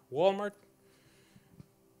Walmart,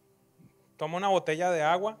 toma una botella de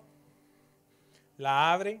agua,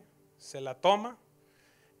 la abre, se la toma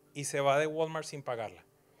y se va de Walmart sin pagarla?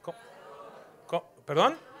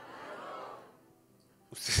 ¿Perdón?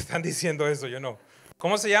 Ustedes están diciendo eso, yo no.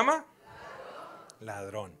 ¿Cómo se llama?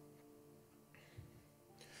 Ladrón.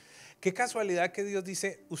 Qué casualidad que Dios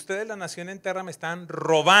dice, ustedes la nación entera me están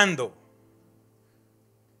robando.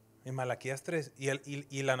 En Malaquías 3,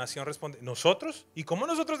 y la nación responde, ¿nosotros? ¿Y cómo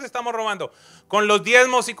nosotros te estamos robando? Con los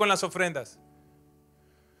diezmos y con las ofrendas.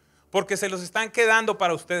 Porque se los están quedando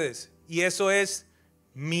para ustedes. Y eso es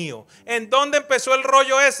mío. ¿En dónde empezó el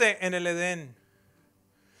rollo ese? En el Edén.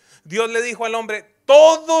 Dios le dijo al hombre,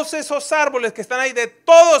 todos esos árboles que están ahí, de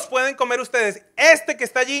todos pueden comer ustedes. Este que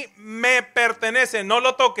está allí me pertenece, no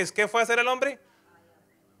lo toques. ¿Qué fue a hacer el hombre?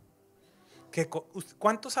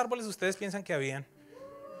 ¿Cuántos árboles ustedes piensan que habían?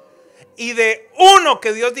 Y de uno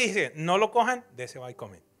que Dios dice, no lo cojan, de ese va y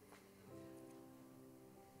comen.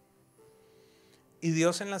 Y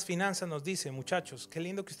Dios en las finanzas nos dice, muchachos, qué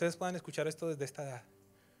lindo que ustedes puedan escuchar esto desde esta edad.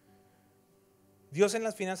 Dios en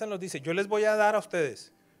las finanzas nos dice, yo les voy a dar a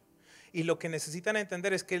ustedes. Y lo que necesitan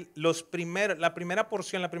entender es que la primera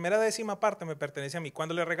porción, la primera décima parte me pertenece a mí.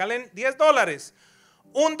 Cuando le regalen $10,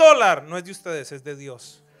 $1 no es de ustedes, es de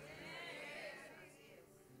Dios.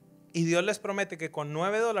 Y Dios les promete que con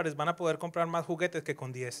 $9 van a poder comprar más juguetes que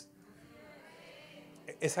con 10.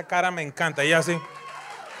 Esa cara me encanta, ya sí.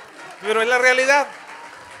 Pero es la realidad.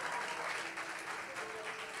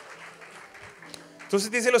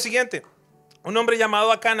 Entonces dice lo siguiente. Un hombre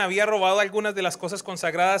llamado Acán había robado algunas de las cosas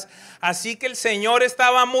consagradas, así que el Señor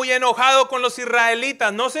estaba muy enojado con los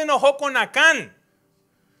israelitas. No se enojó con Acán,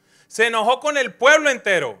 se enojó con el pueblo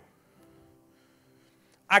entero.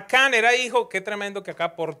 Acán era hijo, qué tremendo que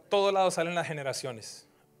acá por todos lados salen las generaciones.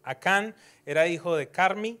 Acán era hijo de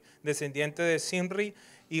Carmi, descendiente de Simri,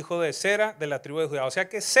 hijo de Sera, de la tribu de Judá. O sea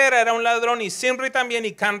que Sera era un ladrón y Simri también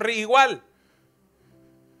y Carmi igual.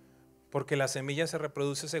 Porque la semilla se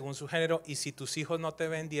reproduce según su género y si tus hijos no te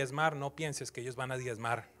ven diezmar, no pienses que ellos van a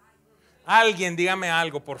diezmar. Alguien dígame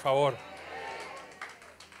algo, por favor.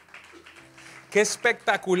 Qué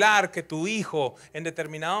espectacular que tu hijo en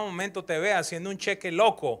determinado momento te vea haciendo un cheque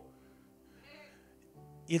loco.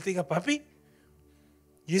 Y él te diga, papi,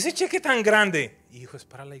 ¿y ese cheque tan grande? Hijo, es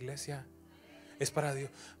para la iglesia, es para Dios.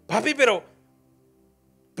 Papi,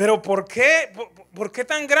 pero ¿por qué? ¿Por qué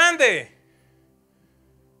tan grande?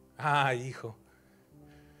 Hijo,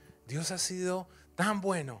 Dios ha sido tan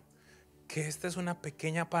bueno que esta es una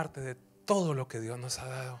pequeña parte de todo lo que Dios nos ha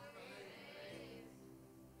dado.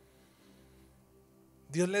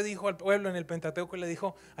 Dios le dijo al pueblo en el Pentateuco, le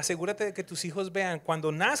dijo, asegúrate de que tus hijos vean,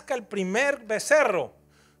 cuando nazca el primer becerro,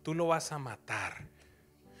 tú lo vas a matar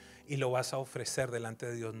y lo vas a ofrecer delante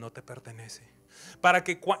de Dios, no te pertenece. Para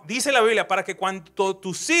que, dice la Biblia, para que cuando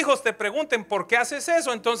tus hijos te pregunten por qué haces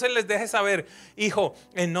eso, entonces les dejes saber, hijo,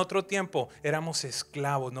 en otro tiempo éramos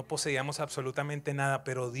esclavos, no poseíamos absolutamente nada,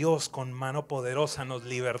 pero Dios con mano poderosa nos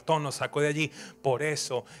libertó, nos sacó de allí. Por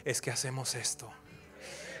eso es que hacemos esto.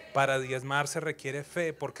 Para diezmar se requiere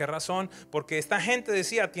fe. ¿Por qué razón? Porque esta gente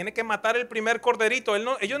decía, tiene que matar el primer corderito.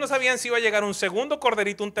 Ellos no sabían si iba a llegar un segundo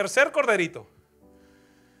corderito, un tercer corderito.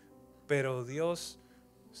 Pero Dios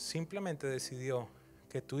simplemente decidió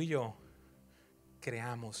que tú y yo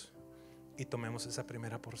creamos y tomemos esa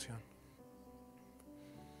primera porción.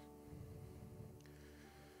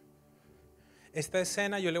 Esta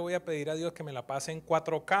escena yo le voy a pedir a Dios que me la pase en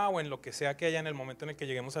 4K o en lo que sea que haya en el momento en el que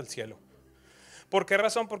lleguemos al cielo. ¿Por qué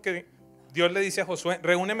razón? Porque Dios le dice a Josué,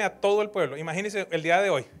 reúneme a todo el pueblo. Imagínense el día de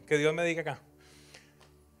hoy, que Dios me diga acá.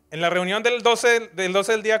 En la reunión del 12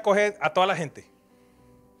 del día, coge a toda la gente.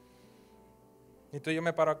 Y entonces yo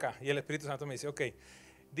me paro acá y el Espíritu Santo me dice, ok,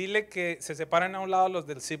 dile que se separen a un lado los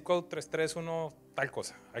del zip code 331 tal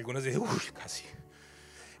cosa. Algunos dicen, uy, casi.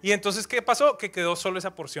 Y entonces, ¿qué pasó? Que quedó solo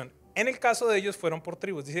esa porción. En el caso de ellos fueron por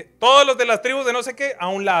tribus. Dice, todos los de las tribus de no sé qué, a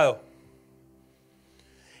un lado.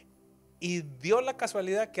 Y dio la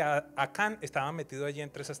casualidad que Acán estaba metido allí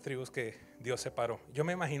entre esas tribus que Dios separó. Yo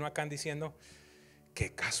me imagino a Acán diciendo,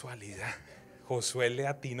 qué casualidad, Josué le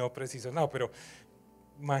atinó preciso. No, pero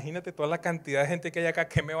imagínate toda la cantidad de gente que hay acá,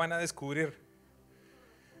 ¿qué me van a descubrir?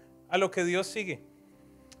 A lo que Dios sigue.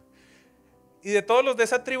 Y de todos los de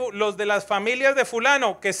esa tribu, los de las familias de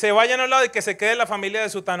fulano, que se vayan a un lado y que se quede la familia de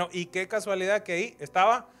sutano. Y qué casualidad que ahí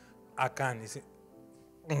estaba Acán. Dice,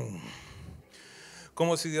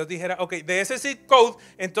 como si Dios dijera, ok, de ese zip code,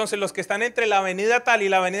 entonces los que están entre la avenida tal y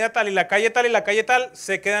la avenida tal y la calle tal y la calle tal,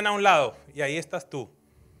 se quedan a un lado. Y ahí estás tú.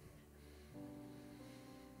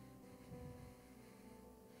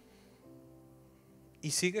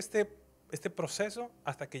 Y sigue este proceso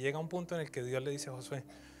hasta que llega un punto en el que Dios le dice a Josué,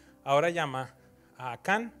 ahora llama a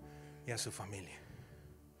Acán y a su familia.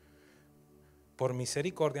 Por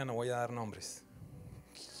misericordia no voy a dar nombres.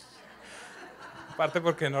 Aparte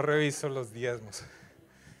porque no reviso los diezmos.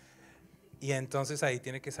 Y entonces ahí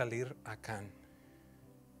tiene que salir Acán.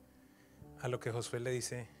 A lo que Josué le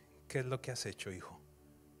dice, ¿qué es lo que has hecho, hijo?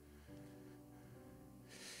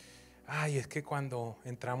 Ay, es que cuando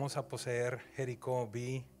entramos a poseer Jericó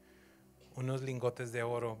vi unos lingotes de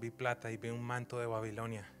oro, vi plata y vi un manto de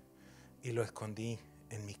Babilonia y lo escondí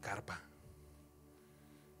en mi carpa.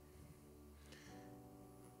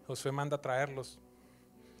 Josué manda a traerlos.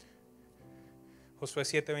 Josué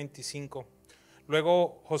 7:25.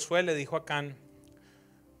 Luego Josué le dijo a Acán,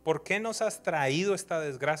 ¿por qué nos has traído esta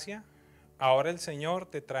desgracia? Ahora el Señor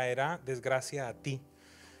te traerá desgracia a ti.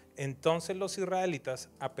 Entonces los israelitas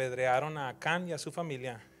apedrearon a Acán y a su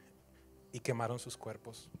familia y quemaron sus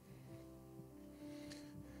cuerpos.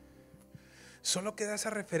 Solo queda esa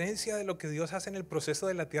referencia de lo que Dios hace en el proceso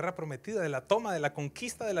de la tierra prometida, de la toma, de la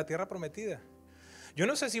conquista de la tierra prometida. Yo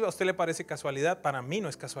no sé si a usted le parece casualidad, para mí no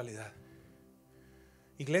es casualidad.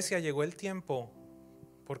 Iglesia, llegó el tiempo,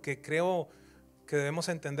 porque creo que debemos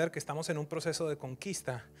entender que estamos en un proceso de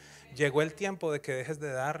conquista. Llegó el tiempo de que dejes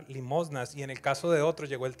de dar limosnas y en el caso de otros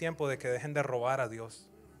llegó el tiempo de que dejen de robar a Dios.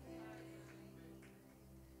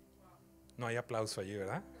 No hay aplauso allí,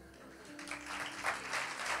 ¿verdad?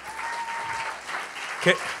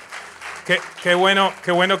 Qué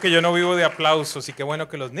bueno que yo no vivo de aplausos y qué bueno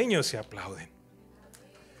que los niños se aplauden.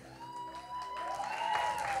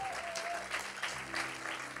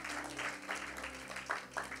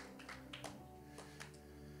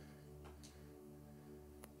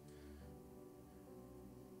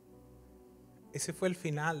 Ese fue el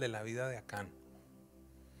final de la vida de Acán.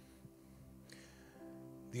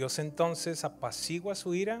 Dios entonces apacigua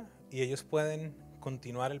su ira y ellos pueden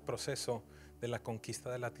continuar el proceso de la conquista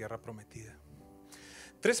de la tierra prometida.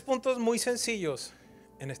 3 puntos muy sencillos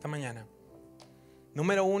en esta mañana.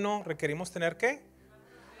 Número 1, requerimos tener ¿qué?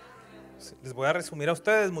 Les voy a resumir a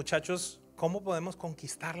ustedes, muchachos, cómo podemos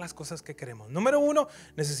conquistar las cosas que queremos. Número 1,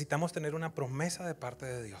 necesitamos tener una promesa de parte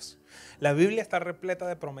de Dios. La Biblia está repleta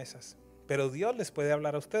de promesas. Pero Dios les puede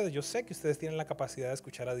hablar a ustedes. Yo sé que ustedes tienen la capacidad de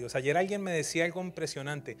escuchar a Dios. Ayer alguien me decía algo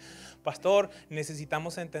impresionante. Pastor,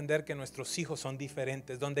 necesitamos entender que nuestros hijos son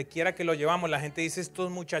diferentes. Donde quiera que lo llevamos, la gente dice,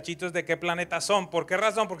 estos muchachitos de qué planeta son. ¿Por qué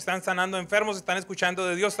razón? Porque están sanando enfermos, están escuchando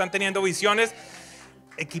de Dios, están teniendo visiones,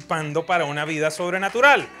 equipando para una vida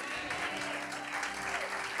sobrenatural.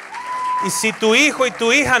 Y si tu hijo y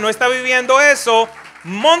tu hija no está viviendo eso,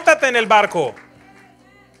 móntate en el barco.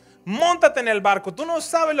 Móntate en el barco. Tú no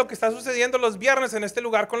sabes lo que está sucediendo los viernes en este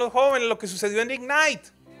lugar con los jóvenes, lo que sucedió en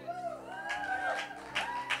Ignite.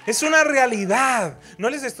 Es una realidad. No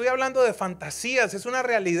les estoy hablando de fantasías, es una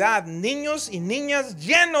realidad. Niños y niñas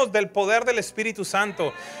llenos del poder del Espíritu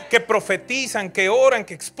Santo, que profetizan, que oran,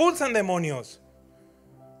 que expulsan demonios.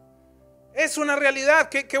 Es una realidad.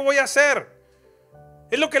 ¿Qué voy a hacer?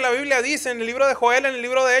 Es lo que la Biblia dice en el libro de Joel, en el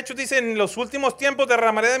libro de Hechos, dice, en los últimos tiempos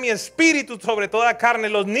derramaré de mi espíritu sobre toda carne.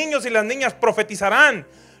 Los niños y las niñas profetizarán,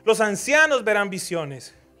 los ancianos verán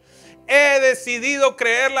visiones. He decidido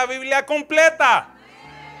creer la Biblia completa.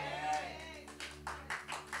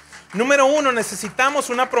 Número 1, necesitamos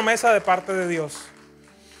una promesa de parte de Dios.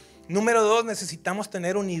 Número 2, necesitamos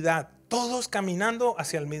tener unidad, todos caminando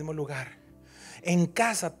hacia el mismo lugar. En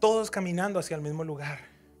casa, todos caminando hacia el mismo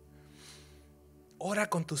lugar. Ora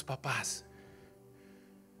con tus papás.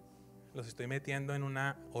 Los estoy metiendo en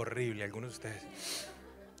una horrible, algunos de ustedes.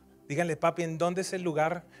 Díganle, papi, ¿en dónde es el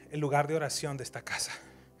lugar de oración de esta casa?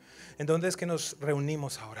 ¿En dónde es que nos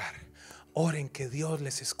reunimos a orar? Oren, que Dios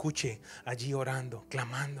les escuche allí orando,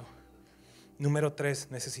 clamando. Número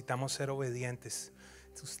 3, necesitamos ser obedientes.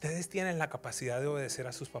 Ustedes tienen la capacidad de obedecer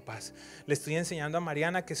a sus papás. Le estoy enseñando a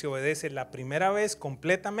Mariana que se obedece la primera vez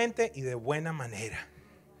completamente y de buena manera.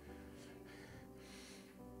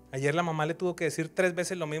 Ayer la mamá le tuvo que decir 3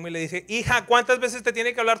 veces lo mismo y le dice, hija, ¿cuántas veces te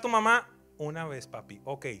tiene que hablar tu mamá? 1 vez, papi.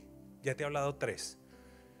 Ok, ya te he hablado 3.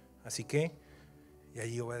 Así que, y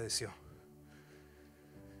allí obedeció.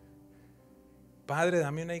 Padre,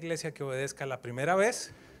 dame una iglesia que obedezca la primera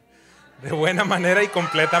vez de buena manera y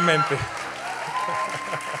completamente.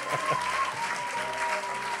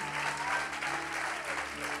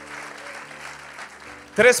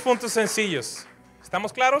 Tres puntos sencillos.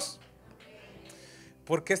 ¿Estamos claros?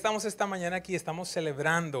 ¿Por qué estamos esta mañana aquí? Estamos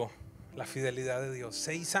celebrando la fidelidad de Dios.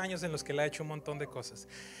 6 años en los que Él ha hecho un montón de cosas.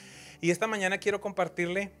 Y esta mañana quiero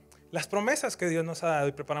compartirle las promesas que Dios nos ha dado.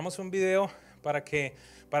 Y preparamos un video para que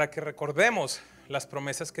recordemos las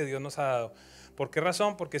promesas que Dios nos ha dado. ¿Por qué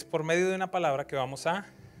razón? Porque es por medio de una palabra que vamos a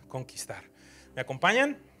conquistar. ¿Me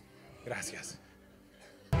acompañan? Gracias.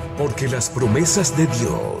 Porque las promesas de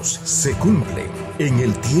Dios se cumplen en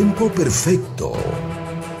el tiempo perfecto.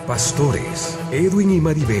 Pastores Edwin y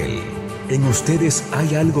Maribel, en ustedes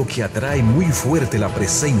hay algo que atrae muy fuerte la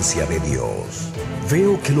presencia de Dios.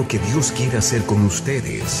 Veo que lo que Dios quiere hacer con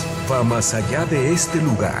ustedes va más allá de este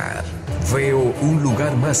lugar. Veo un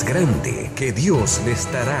lugar más grande que Dios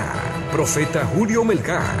les dará. Profeta Julio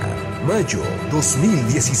Melgar, mayo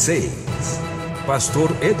 2016.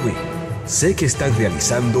 Pastor Edwin, sé que están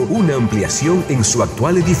realizando una ampliación en su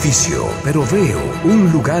actual edificio, pero veo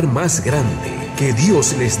un lugar más grande que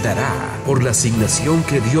Dios les dará por la asignación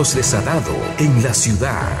que Dios les ha dado en la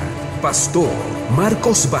ciudad. Pastor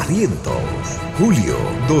Marcos Barrientos, julio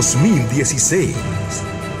 2016.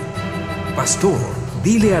 Pastor,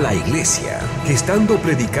 dile a la iglesia que estando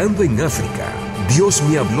predicando en África, Dios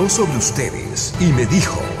me habló sobre ustedes y me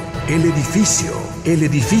dijo, el edificio, el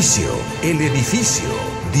edificio, el edificio.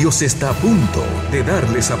 Dios está a punto de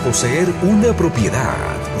darles a poseer una propiedad.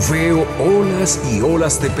 Veo olas y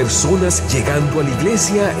olas de personas llegando a la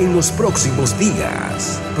iglesia en los próximos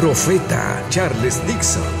días. Profeta Charles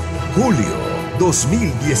Dixon, julio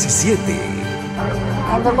 2017.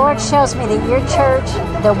 And the Lord shows me that your church,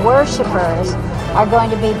 the worshipers, are going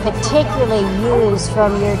to be particularly used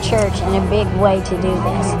from your church in a big way to do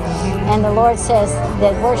this. And the Lord says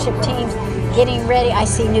that worship teams getting ready. I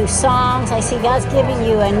see new songs. I see God's giving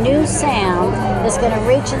you a new sound that's going to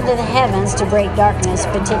reach into the heavens to break darkness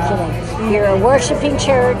particularly. You're a worshiping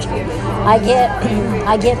church. I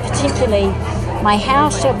get particularly, my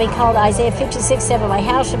house shall be called, Isaiah 56:7, my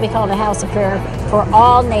house shall be called a house of prayer for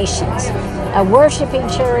all nations. A worshiping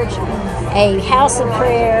church, a house of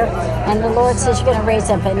prayer, and the Lord says you're going to raise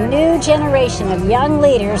up a new generation of young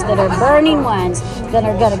leaders that are burning ones that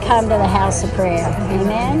are going to come to the house of prayer.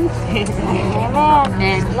 Amen?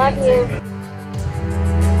 Amen. Love you.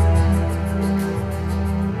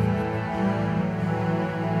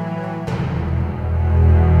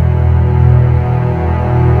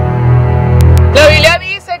 La Biblia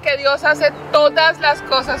dice que Dios hace todas las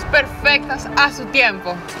cosas perfectas a su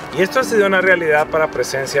tiempo. Y esto ha sido una realidad para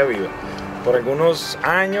Presencia Viva. Por algunos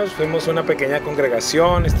años fuimos una pequeña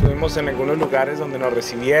congregación, estuvimos en algunos lugares donde nos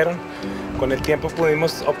recibieron. Con el tiempo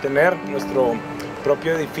pudimos obtener nuestro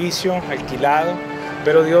propio edificio alquilado,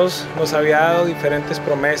 pero Dios nos había dado diferentes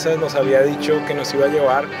promesas, nos había dicho que nos iba a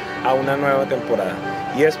llevar a una nueva temporada.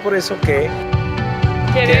 Y es por eso que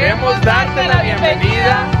Queremos darte la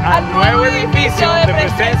bienvenida al nuevo edificio de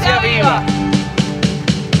Presencia Viva.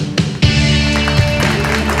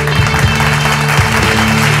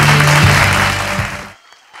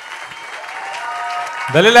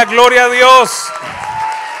 dale la gloria a Dios.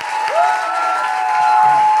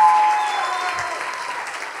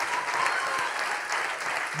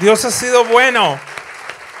 Dios ha sido bueno.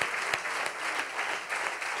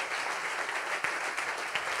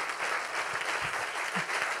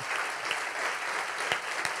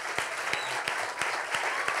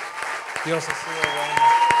 Dios ha sido bueno.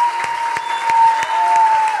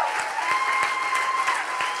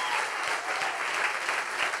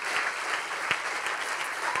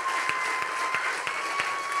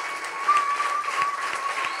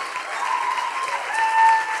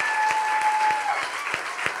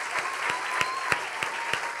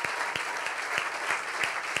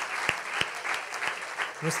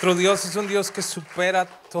 Nuestro Dios es un Dios que supera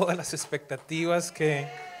todas las expectativas, que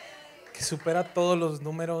supera todos los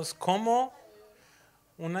números. ¿Cómo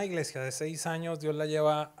una iglesia de 6 años Dios la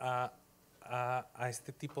lleva a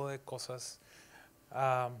este tipo de cosas?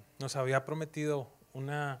 Nos había prometido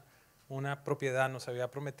una propiedad, nos había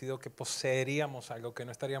prometido que poseeríamos algo, que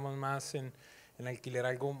no estaríamos más en alquiler,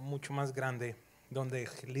 algo mucho más grande, donde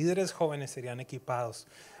líderes jóvenes serían equipados,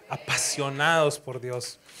 apasionados por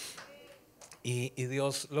Dios. Y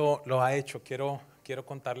Dios lo ha hecho. Quiero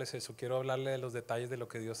contarles eso, quiero hablarle de los detalles de lo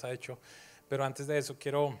que Dios ha hecho, pero antes de eso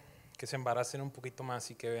quiero que se embaracen un poquito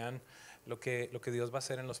más y que vean lo que Dios va a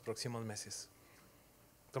hacer en los próximos meses.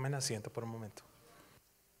 Tomen asiento por un momento.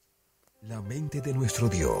 La mente de nuestro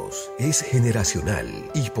Dios es generacional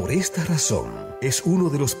y por esta razón es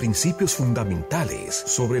uno de los principios fundamentales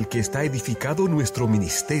sobre el que está edificado nuestro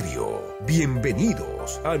ministerio.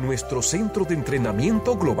 Bienvenidos a nuestro centro de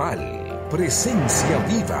entrenamiento global, Presencia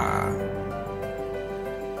Viva.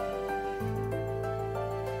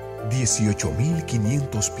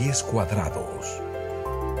 18.500 pies cuadrados.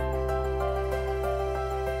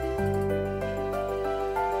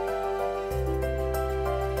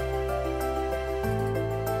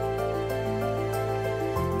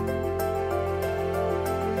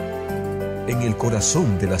 En el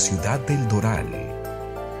corazón de la ciudad del Doral.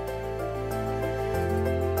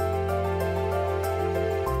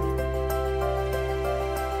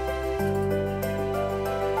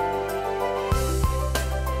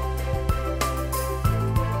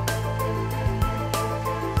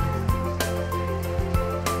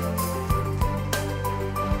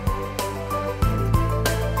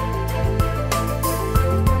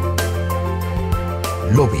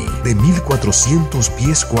 Lobby de 1.400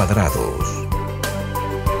 pies cuadrados.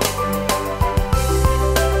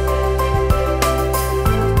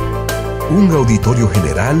 Un auditorio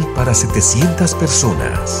general para 700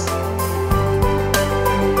 personas.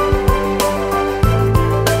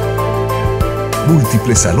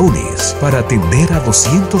 Múltiples salones para atender a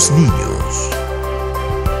 200 niños.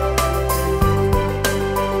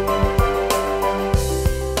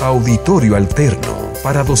 Auditorio alterno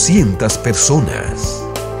para 200 personas.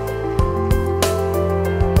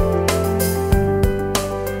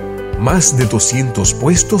 Más de 200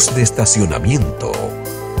 puestos de estacionamiento.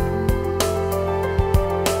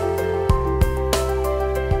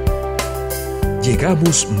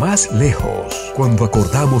 Llegamos más lejos cuando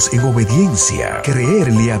acordamos en obediencia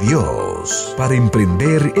creerle a Dios para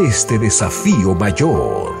emprender este desafío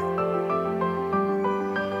mayor.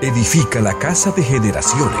 Edifica la casa de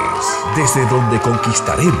generaciones desde donde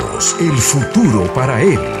conquistaremos el futuro para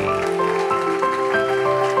Él.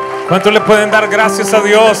 ¿Cuánto le pueden dar gracias a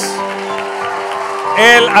Dios?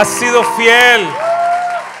 Él ha sido fiel.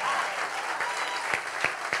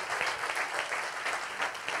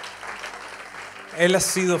 Él ha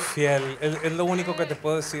sido fiel. Es lo único que te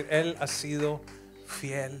puedo decir. Él ha sido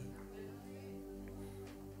fiel.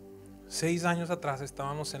 6 años atrás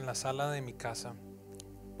estábamos en la sala de mi casa.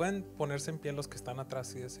 Pueden ponerse en pie los que están atrás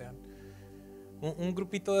si desean. Un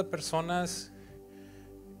grupito de personas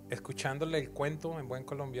escuchándole el cuento en buen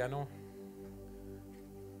colombiano.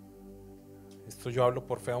 Esto yo hablo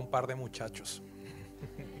por fe a un par de muchachos.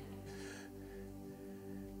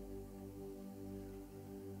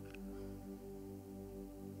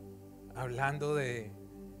 Hablando de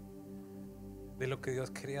lo que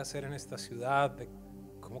Dios quería hacer en esta ciudad, de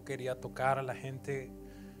cómo quería tocar a la gente,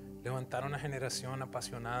 levantar una generación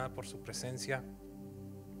apasionada por su presencia,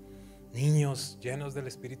 niños llenos del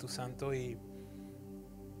Espíritu Santo y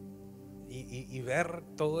ver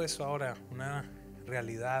todo eso ahora, una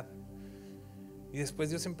realidad. Y después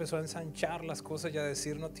Dios empezó a ensanchar las cosas y a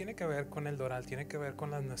decir, no tiene que ver con el Doral, tiene que ver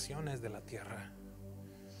con las naciones de la tierra.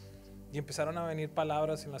 Y empezaron a venir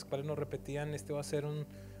palabras en las cuales nos repetían, este va a ser un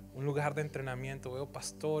lugar de entrenamiento. Veo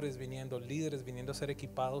pastores viniendo, líderes viniendo a ser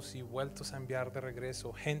equipados y vueltos a enviar de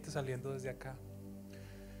regreso, gente saliendo desde acá.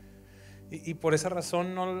 Y por esa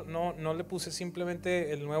razón no le puse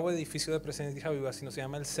simplemente el nuevo edificio de Presencia Viva, sino se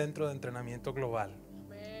llama el Centro de Entrenamiento Global,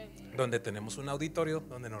 donde tenemos un auditorio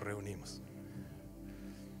donde nos reunimos.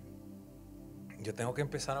 Yo tengo que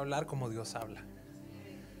empezar a hablar como Dios habla.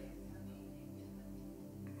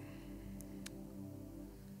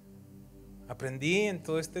 Aprendí en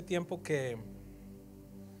todo este tiempo que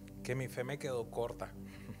mi fe me quedó corta.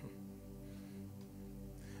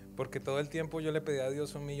 Porque todo el tiempo yo le pedí a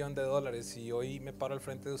Dios $1 millón y hoy me paro al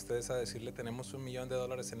frente de ustedes a decirle tenemos $1 millón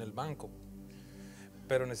en el banco.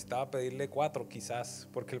 Pero necesitaba pedirle 4 quizás,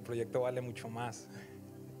 porque el proyecto vale mucho más.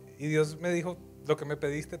 Y Dios me dijo, lo que me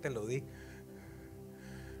pediste te lo di.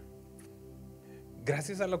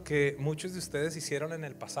 Gracias a lo que muchos de ustedes hicieron en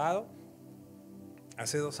el pasado,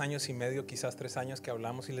 hace 2 años y medio, quizás 3 años que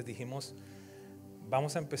hablamos y les dijimos,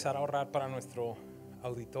 vamos a empezar a ahorrar para nuestro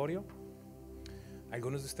auditorio.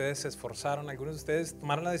 Algunos de ustedes se esforzaron, algunos de ustedes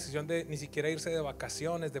tomaron la decisión de ni siquiera irse de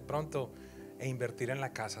vacaciones de pronto e invertir en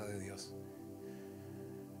la casa de Dios.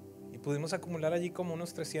 Y pudimos acumular allí como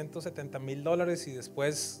unos $370,000 y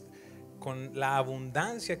después con la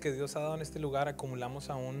abundancia que Dios ha dado en este lugar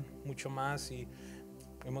acumulamos aún mucho más y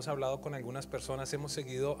hemos hablado con algunas personas, hemos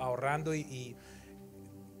seguido ahorrando y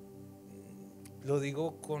lo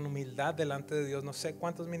digo con humildad delante de Dios, no sé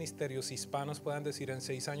cuántos ministerios hispanos puedan decir: en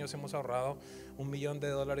 6 años hemos ahorrado $1 millón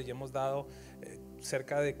y hemos dado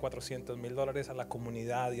cerca de $400,000 a la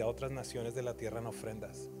comunidad y a otras naciones de la tierra en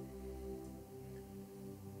ofrendas.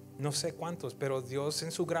 No sé cuántos, pero Dios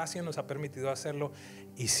en su gracia nos ha permitido hacerlo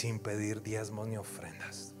y sin pedir diezmos ni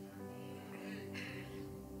ofrendas.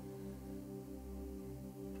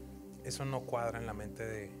 Eso no cuadra en la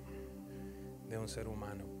mente de un ser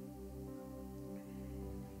humano.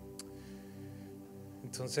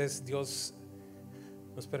 Entonces Dios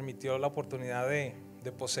nos permitió la oportunidad de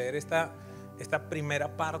poseer esta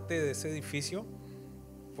primera parte de ese edificio,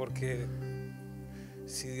 porque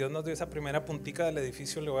si Dios nos dio esa primera puntica del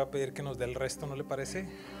edificio, le voy a pedir que nos dé el resto, ¿no le parece?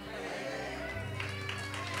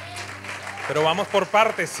 Pero vamos por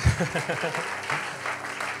partes.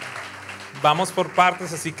 Vamos por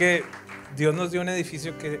partes, así que Dios nos dio un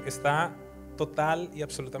edificio que está total y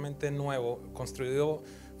absolutamente nuevo, construido,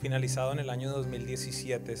 finalizado en el año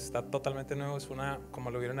 2017. Está totalmente nuevo, es como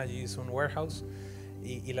lo vieron allí, es un warehouse.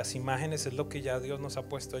 Y las imágenes es lo que ya Dios nos ha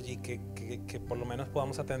puesto allí, que por lo menos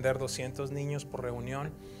podamos atender 200 niños por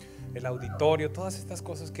reunión, el auditorio, todas estas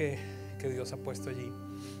cosas que Dios ha puesto allí.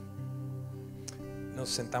 Nos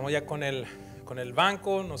sentamos ya con el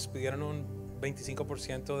banco, nos pidieron un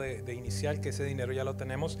 25% de inicial, que ese dinero ya lo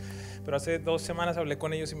tenemos, pero hace 2 semanas hablé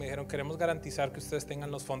con ellos y me dijeron: queremos garantizar que ustedes tengan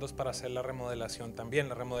los fondos para hacer la remodelación también.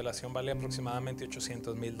 La remodelación vale aproximadamente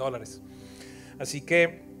 $800,000. Así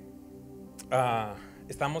que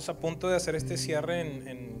estamos a punto de hacer este cierre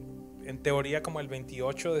en teoría como el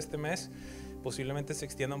 28 de este mes. Posiblemente se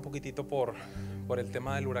extienda un poquitito por el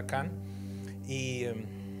tema del huracán.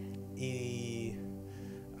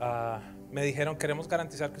 Me dijeron: queremos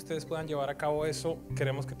garantizar que ustedes puedan llevar a cabo eso.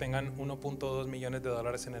 Queremos que tengan $1.2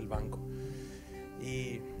 millones en el banco.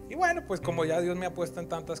 Y bueno, pues como ya Dios me ha puesto en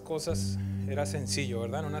tantas cosas, era sencillo,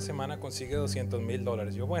 ¿verdad? En una semana consigue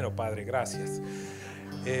 $200,000. Yo, bueno, Padre, gracias.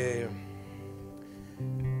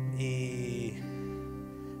 Y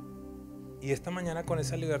esta mañana con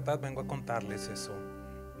esa libertad vengo a contarles eso.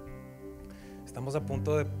 Estamos a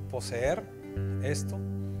punto de poseer esto.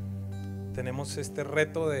 Tenemos este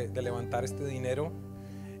reto de levantar este dinero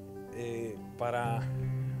para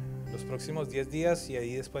los próximos 10 días, y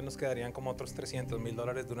ahí después nos quedarían como otros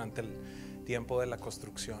 $300,000 durante el tiempo de la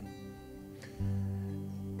construcción.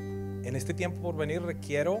 En este tiempo por venir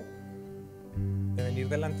requiero de venir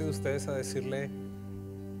delante de ustedes a decirle: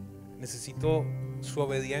 necesito su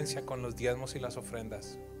obediencia con los diezmos y las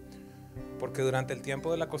ofrendas, porque durante el tiempo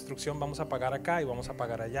de la construcción vamos a pagar acá y vamos a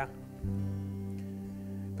pagar allá.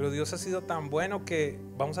 Pero Dios ha sido tan bueno que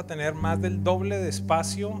vamos a tener más del doble de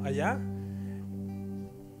espacio allá,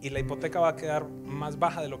 y la hipoteca va a quedar más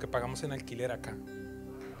baja de lo que pagamos en alquiler acá.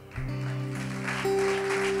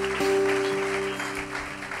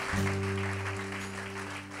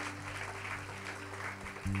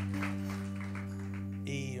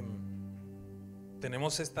 Y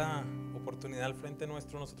tenemos esta oportunidad al frente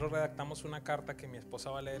nuestro. Nosotros redactamos una carta que mi esposa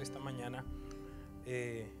va a leer esta mañana.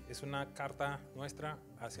 Es una carta nuestra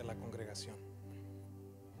hacia la congregación.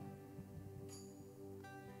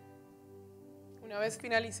 Una vez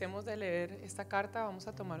finalicemos de leer esta carta, vamos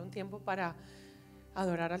a tomar un tiempo para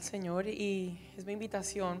adorar al Señor, y es mi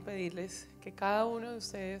invitación pedirles que cada uno de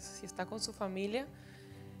ustedes, si está con su familia,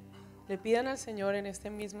 le pidan al Señor en este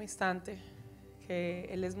mismo instante que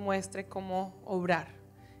Él les muestre cómo obrar.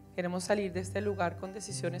 Queremos salir de este lugar con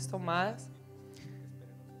decisiones tomadas.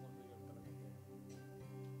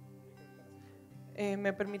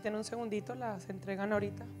 ¿Me permiten un segundito? Las entregan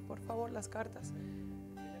ahorita, por favor, las cartas.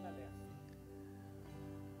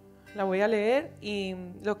 La voy a leer, y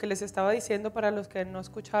lo que les estaba diciendo para los que no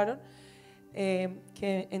escucharon,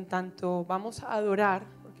 que en tanto vamos a adorar,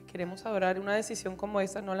 porque queremos adorar, una decisión como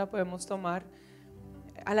esta no la podemos tomar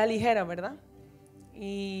a la ligera, ¿verdad?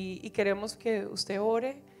 Y queremos que usted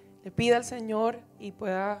ore, le pida al Señor y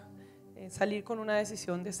pueda salir con una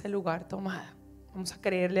decisión de este lugar tomada. Vamos a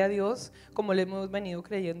creerle a Dios como le hemos venido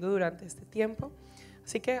creyendo durante este tiempo.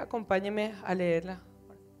 Así que acompáñeme a leerla.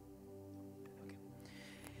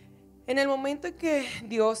 En el momento en que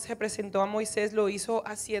Dios se presentó a Moisés, lo hizo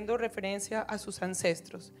haciendo referencia a sus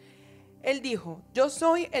ancestros. Él dijo: yo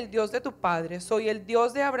soy el Dios de tu padre, soy el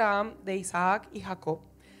Dios de Abraham, de Isaac y Jacob.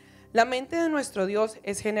 La mente de nuestro Dios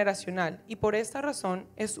es generacional, y por esta razón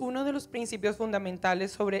es uno de los principios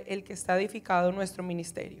fundamentales sobre el que está edificado nuestro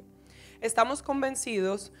ministerio. Estamos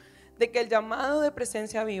convencidos de que el llamado de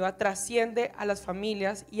Presencia Viva trasciende a las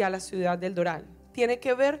familias y a la ciudad del Doral. Tiene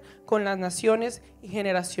que ver con las naciones y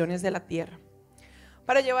generaciones de la tierra.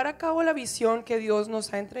 Para llevar a cabo la visión que Dios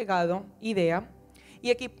nos ha entregado, IDEA, y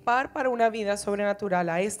equipar para una vida sobrenatural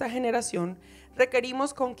a esta generación,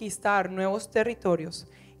 requerimos conquistar nuevos territorios.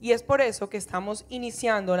 Y es por eso que estamos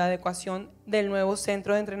iniciando la adecuación del nuevo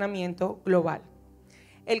centro de entrenamiento global,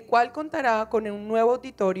 el cual contará con un nuevo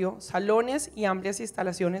auditorio, salones y amplias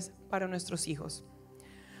instalaciones para nuestros hijos.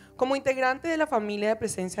 Como integrante de la familia de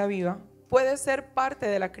Presencia Viva, puedes ser parte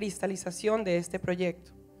de la cristalización de este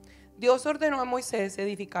proyecto. Dios ordenó a Moisés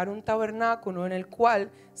edificar un tabernáculo en el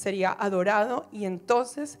cual sería adorado, y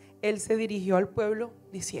entonces él se dirigió al pueblo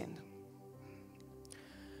diciendo: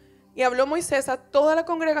 y habló Moisés a toda la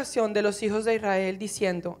congregación de los hijos de Israel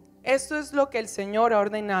diciendo: esto es lo que el Señor ha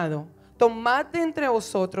ordenado. Tomad de entre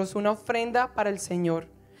vosotros una ofrenda para el Señor.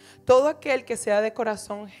 Todo aquel que sea de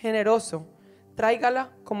corazón generoso,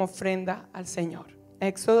 tráigala como ofrenda al Señor.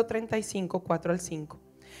 Éxodo 35, 4 al 5.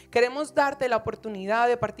 Queremos darte la oportunidad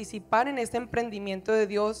de participar en este emprendimiento de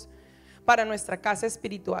Dios para nuestra casa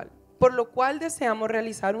espiritual, por lo cual deseamos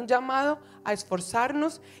realizar un llamado a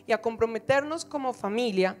esforzarnos y a comprometernos como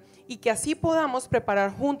familia, y que así podamos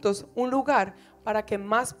preparar juntos un lugar para que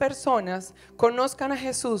más personas conozcan a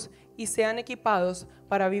Jesús y sean equipados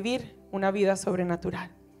para vivir una vida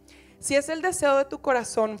sobrenatural. Si es el deseo de tu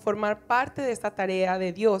corazón formar parte de esta tarea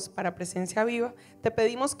de Dios para Presencia Viva, te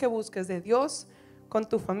pedimos que busques de Dios con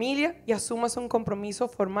tu familia y asumas un compromiso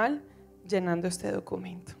formal llenando este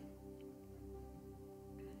documento.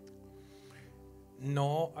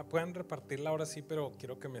 No, pueden repartirla ahora sí, pero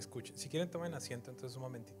quiero que me escuchen. Si quieren tomen asiento, entonces un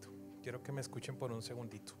momentito. Quiero que me escuchen por un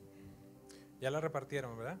segundito. Ya la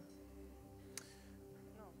repartieron, ¿verdad?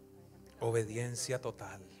 Obediencia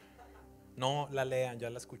total. No la lean, ya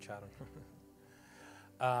la escucharon.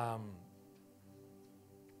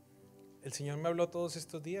 El Señor me habló todos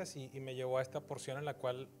estos días y me llevó a esta porción en la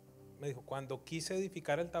cual me dijo: cuando quise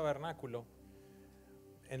edificar el tabernáculo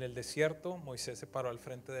en el desierto, Moisés se paró al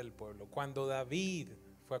frente del pueblo. Cuando David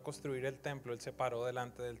fue a construir el templo, él se paró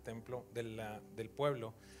delante del templo del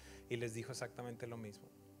pueblo y les dijo exactamente lo mismo.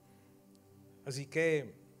 Así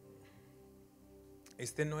que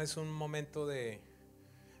este no es un momento de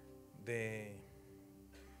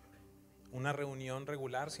una reunión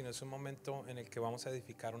regular, sino es un momento en el que vamos a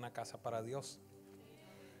edificar una casa para Dios.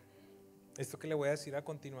 Esto que le voy a decir a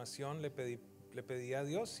continuación le pedí a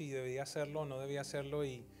Dios si debía hacerlo o no debía hacerlo,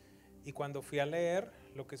 y cuando fui a leer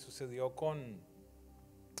lo que sucedió con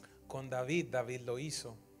David lo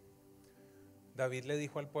hizo. David le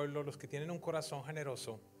dijo al pueblo: los que tienen un corazón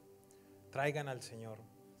generoso, traigan al Señor.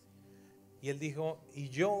 Y él dijo: y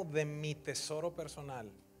yo de mi tesoro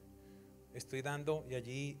personal estoy dando, y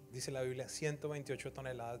allí dice la Biblia, 128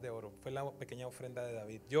 toneladas de oro. Fue la pequeña ofrenda de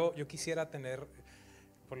David. Yo quisiera tener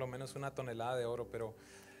por lo menos 1 tonelada de oro,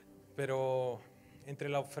 pero entre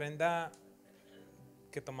la ofrenda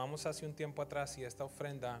que tomamos hace un tiempo atrás y esta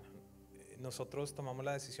ofrenda, nosotros tomamos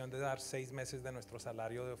la decisión de dar 6 meses de nuestro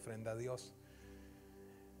salario de ofrenda a Dios.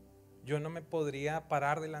 Yo no me podría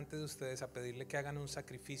parar delante de ustedes a pedirle que hagan un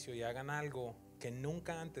sacrificio y hagan algo que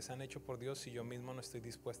nunca antes han hecho por Dios si yo mismo no estoy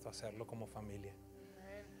dispuesto a hacerlo como familia.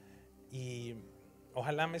 Y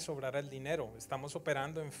ojalá me sobrara el dinero. Estamos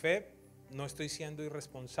operando en fe, no estoy siendo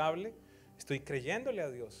irresponsable, estoy creyéndole a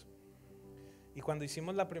Dios. Y cuando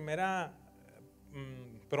hicimos la primera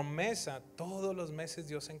promesa, todos los meses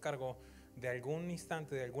Dios se encargó, de algún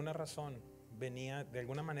instante, de alguna razón, de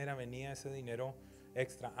alguna manera venía ese dinero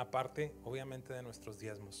extra, aparte obviamente de nuestros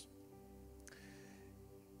diezmos.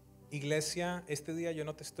 Iglesia, este día yo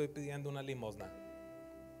no te estoy pidiendo una limosna,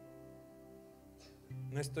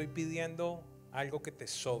 no estoy pidiendo algo que te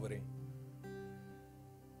sobre.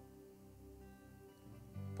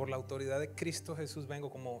 Por la autoridad de Cristo Jesús vengo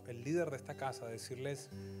como el líder de esta casa a decirles: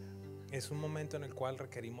 es un momento en el cual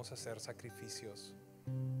requerimos hacer sacrificios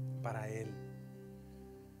para Él.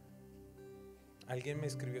 Alguien me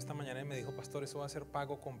escribió esta mañana y me dijo: pastor, eso va a ser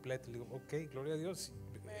pago completo. Le digo: ok, gloria a Dios.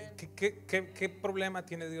 ¿Qué problema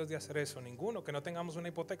tiene Dios de hacer eso? Ninguno. Que no tengamos una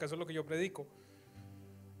hipoteca, eso es lo que yo predico.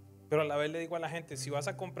 Pero a la vez le digo a la gente: si vas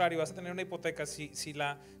a comprar y vas a tener una hipoteca, si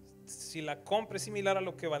la compra es similar a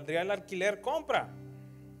lo que valdría el alquiler, compra.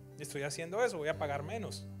 Estoy haciendo eso, voy a pagar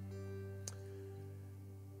menos.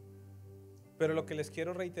 Pero lo que les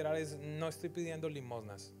quiero reiterar es: no estoy pidiendo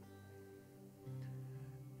limosnas,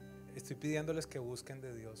 estoy pidiéndoles que busquen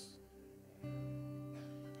de Dios.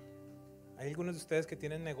 Hay algunos de ustedes que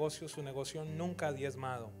tienen negocios, su negocio nunca ha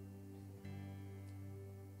diezmado.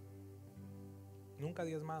 Nunca ha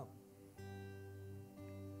diezmado.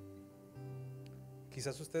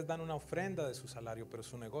 Quizás ustedes dan una ofrenda de su salario, pero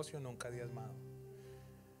su negocio nunca ha diezmado.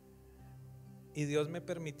 Y Dios me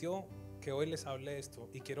permitió que hoy les hable esto,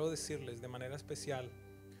 y quiero decirles de manera especial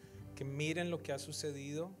que miren lo que ha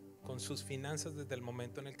sucedido con sus finanzas desde el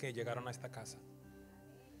momento en el que llegaron a esta casa.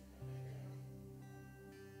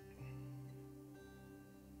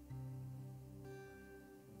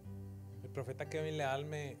 El profeta Kevin Leal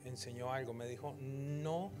me enseñó algo, me dijo: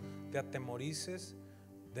 no te atemorices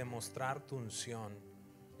de mostrar tu unción.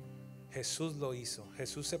 Jesús lo hizo.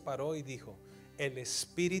 Jesús se paró y dijo: el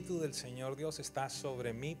Espíritu del Señor Dios está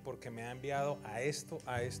sobre mí porque me ha enviado a esto,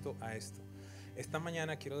 a esto, a esto. Esta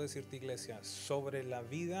mañana quiero decirte, iglesia, sobre la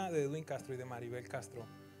vida de Edwin Castro y de Maribel Castro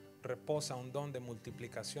reposa un don de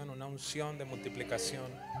multiplicación, una unción de multiplicación,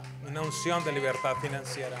 una unción de libertad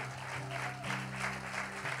financiera.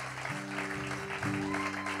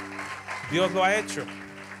 Dios lo ha hecho.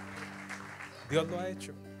 Dios lo ha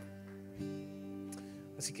hecho.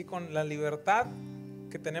 Así que con la libertad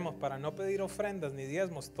que tenemos para no pedir ofrendas ni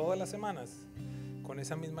diezmos todas las semanas, con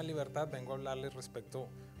esa misma libertad vengo a hablarles respecto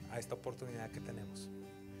a esta oportunidad que tenemos.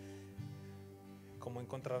 Como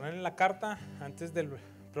encontrarán en la carta, antes del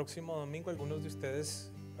próximo domingo algunos de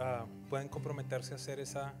ustedes pueden comprometerse a hacer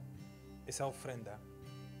esa ofrenda,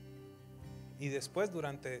 y después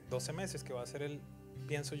durante 12 meses, que va a ser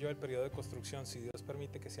pienso yo, el periodo de construcción, si Dios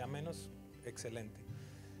permite que sea menos, excelente.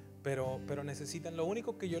 Pero necesitan, lo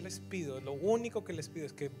único que les pido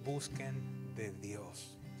es que busquen de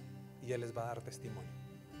Dios y Él les va a dar testimonio.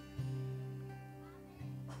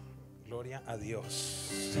 Gloria a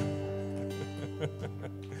Dios.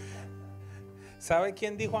 ¿Sabe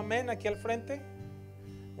quién dijo amén aquí al frente?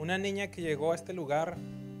 Una niña que llegó a este lugar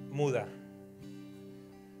muda.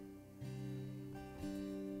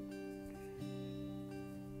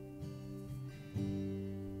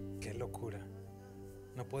 Qué locura.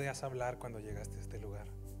 No podías hablar cuando llegaste a este lugar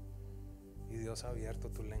y Dios ha abierto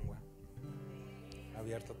tu lengua, ha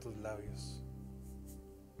abierto tus labios.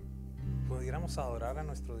 ¿Pudiéramos adorar a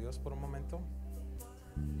nuestro Dios por un momento?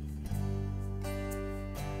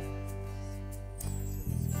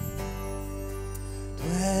 Tú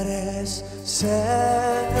eres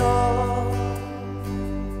Señor,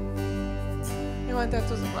 Levanta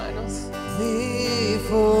tus manos. mi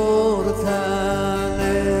fortaleza,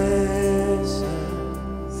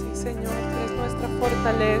 Sí, Señor, tú eres nuestra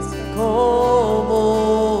fortaleza.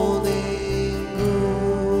 como ningún.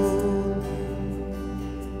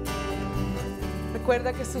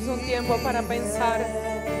 Recuerda que esto es un tiempo para pensar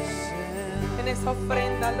en esa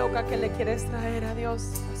ofrenda loca que le quieres traer a Dios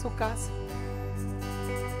a su casa.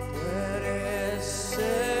 Tú eres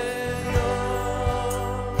Señor,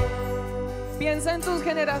 Piensa en tus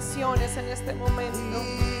generaciones en este momento.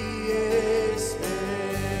 mi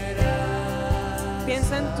esperanza,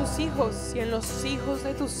 Piensa en tus hijos y en los hijos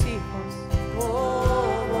de tus hijos.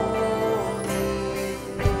 como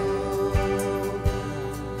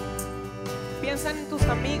Piensa en tus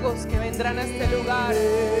amigos que vendrán a este lugar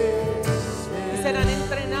y serán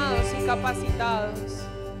entrenados y capacitados.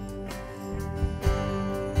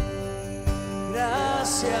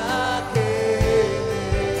 gracia que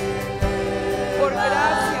Por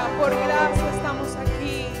gracia estamos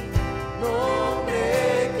aquí.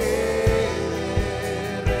 nombre que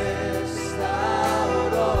me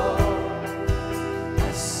restauró,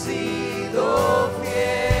 has sido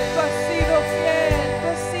fiel, Tú has sido fiel, tú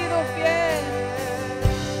has sido fiel.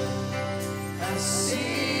 has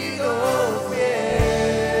sido fiel,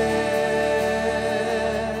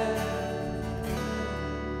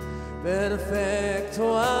 perfecto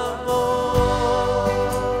amor.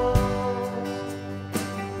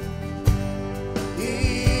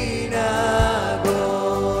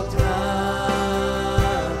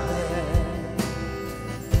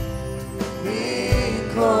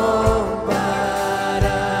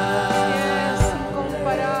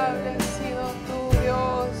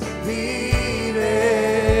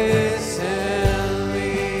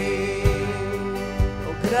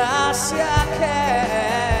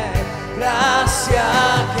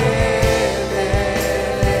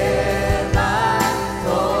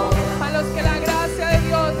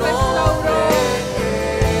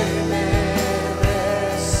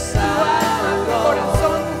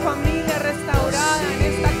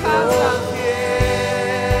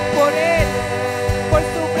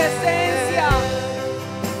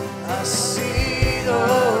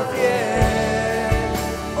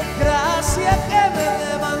 Gracia que me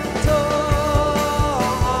levantó.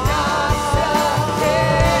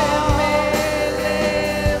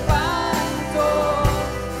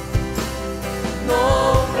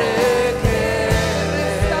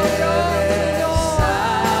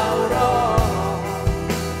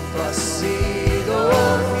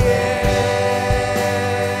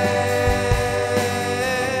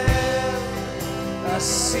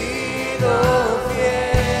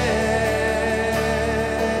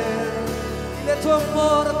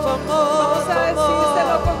 Vamos a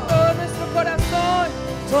decírselo con todo nuestro corazón.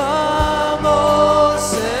 Tu amor,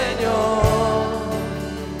 Señor,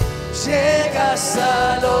 llega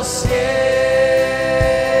hasta los cielos.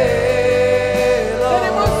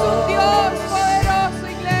 Tenemos un Dios poderoso,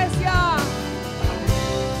 iglesia,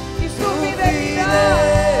 y su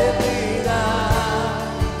fidelidad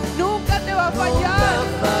nunca te va a fallar.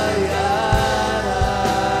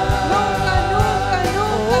 Nunca, nunca,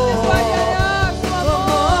 nunca te fallará su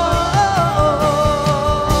amor.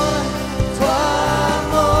 Tu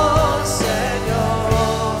amor, Señor,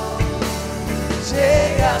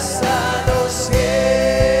 llega hasta los cielos.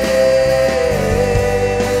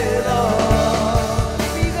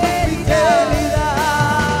 Fidelidad,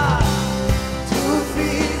 tu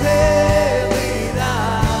fidelidad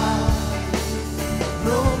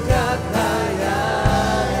nunca callará.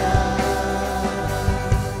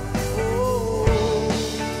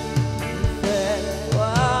 Tu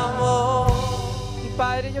amor. Y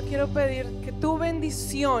Padre, yo quiero pedir que tu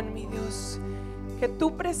bendición, mi Dios, que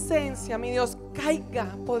tu presencia, mi Dios,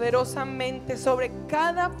 caiga poderosamente sobre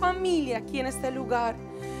cada familia aquí en este lugar,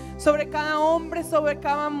 sobre cada hombre, sobre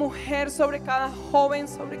cada mujer, sobre cada joven,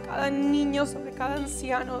 sobre cada niño, sobre cada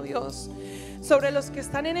anciano, Dios. Sobre los que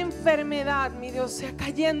están en enfermedad, mi Dios, sea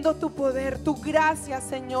cayendo tu poder, tu gracia,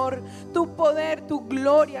 Señor, tu poder, tu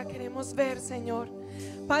gloria queremos ver, Señor.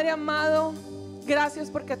 Padre amado,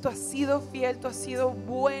 gracias porque tú has sido fiel, tú has sido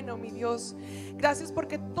bueno, mi Dios. Gracias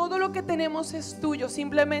porque todo lo que tenemos es tuyo,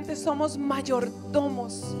 simplemente somos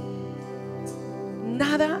mayordomos.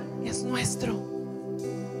 Nada es nuestro,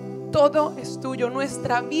 todo es tuyo.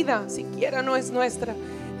 Nuestra vida siquiera no es nuestra,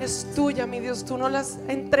 es tuya, mi Dios. Tú nos la has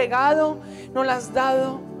entregado, nos la has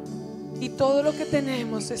dado, y todo lo que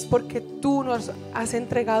tenemos es porque tú nos has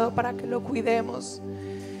entregado para que lo cuidemos.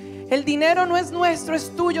 El dinero no es nuestro,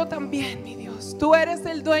 es tuyo también, mi Dios. Tú eres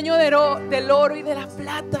el dueño del oro y de la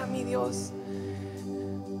plata, mi Dios.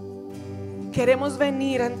 Queremos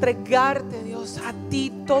venir a entregarte, Dios, a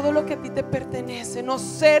ti todo lo que a ti te pertenece, no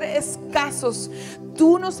ser escasos.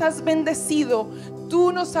 Tú nos has bendecido,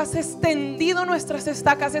 tú nos has extendido nuestras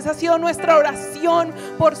estacas. Esa ha sido nuestra oración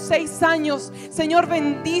por 6 años. Señor,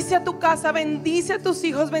 bendice a tu casa, bendice a tus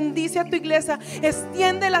hijos, bendice a tu iglesia.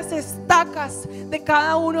 Extiende las estacas de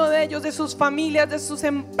cada uno de ellos, de sus familias, de sus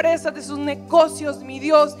empresas, de sus negocios, mi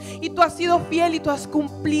Dios. Y tú has sido fiel y tú has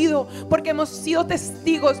cumplido, porque hemos sido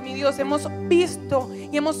testigos, mi Dios. Hemos visto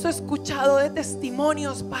y hemos escuchado de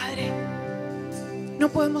testimonios, Padre. No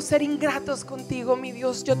podemos ser ingratos contigo, mi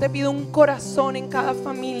Dios. Yo te pido un corazón en cada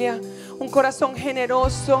familia, un corazón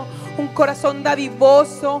generoso, un corazón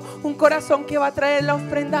dadivoso, un corazón que va a traer la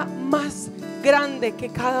ofrenda más grande que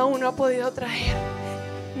cada uno ha podido traer.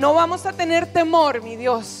 No vamos a tener temor, mi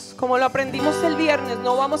Dios, como lo aprendimos el viernes.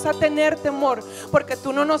 No vamos a tener temor, porque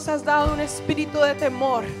tú no nos has dado un espíritu de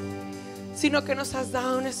temor, sino que nos has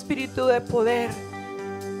dado un espíritu de poder,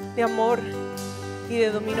 de amor y de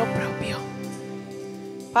dominio propio.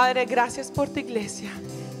 Padre, gracias por tu iglesia,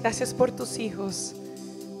 gracias por tus hijos.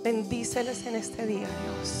 Bendíceles en este día,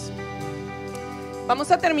 Dios.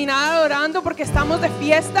 Vamos a terminar adorando porque estamos de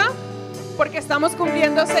fiesta, porque estamos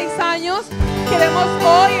cumpliendo 6 años. Queremos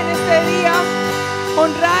hoy, en este día,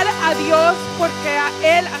 honrar a Dios porque a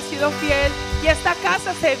Él ha sido fiel, y esta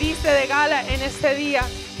casa se viste de gala en este día.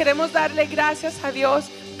 Queremos darle gracias a Dios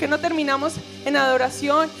que no terminamos en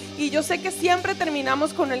adoración, y yo sé que siempre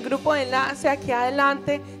terminamos con el grupo de enlace aquí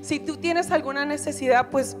adelante. Si tú tienes alguna necesidad,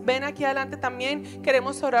 pues ven aquí adelante también.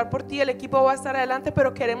 Queremos orar por ti, el equipo va a estar adelante,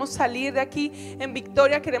 pero queremos salir de aquí en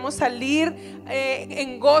victoria, queremos salir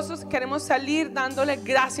en gozos, queremos salir dándole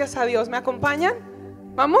gracias a Dios. ¿Me acompañan?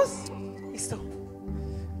 ¿Vamos? Listo.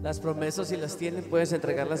 Las promesas, si las tienen, puedes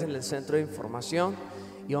entregarlas en el centro de información,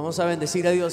 y vamos a bendecir a Dios.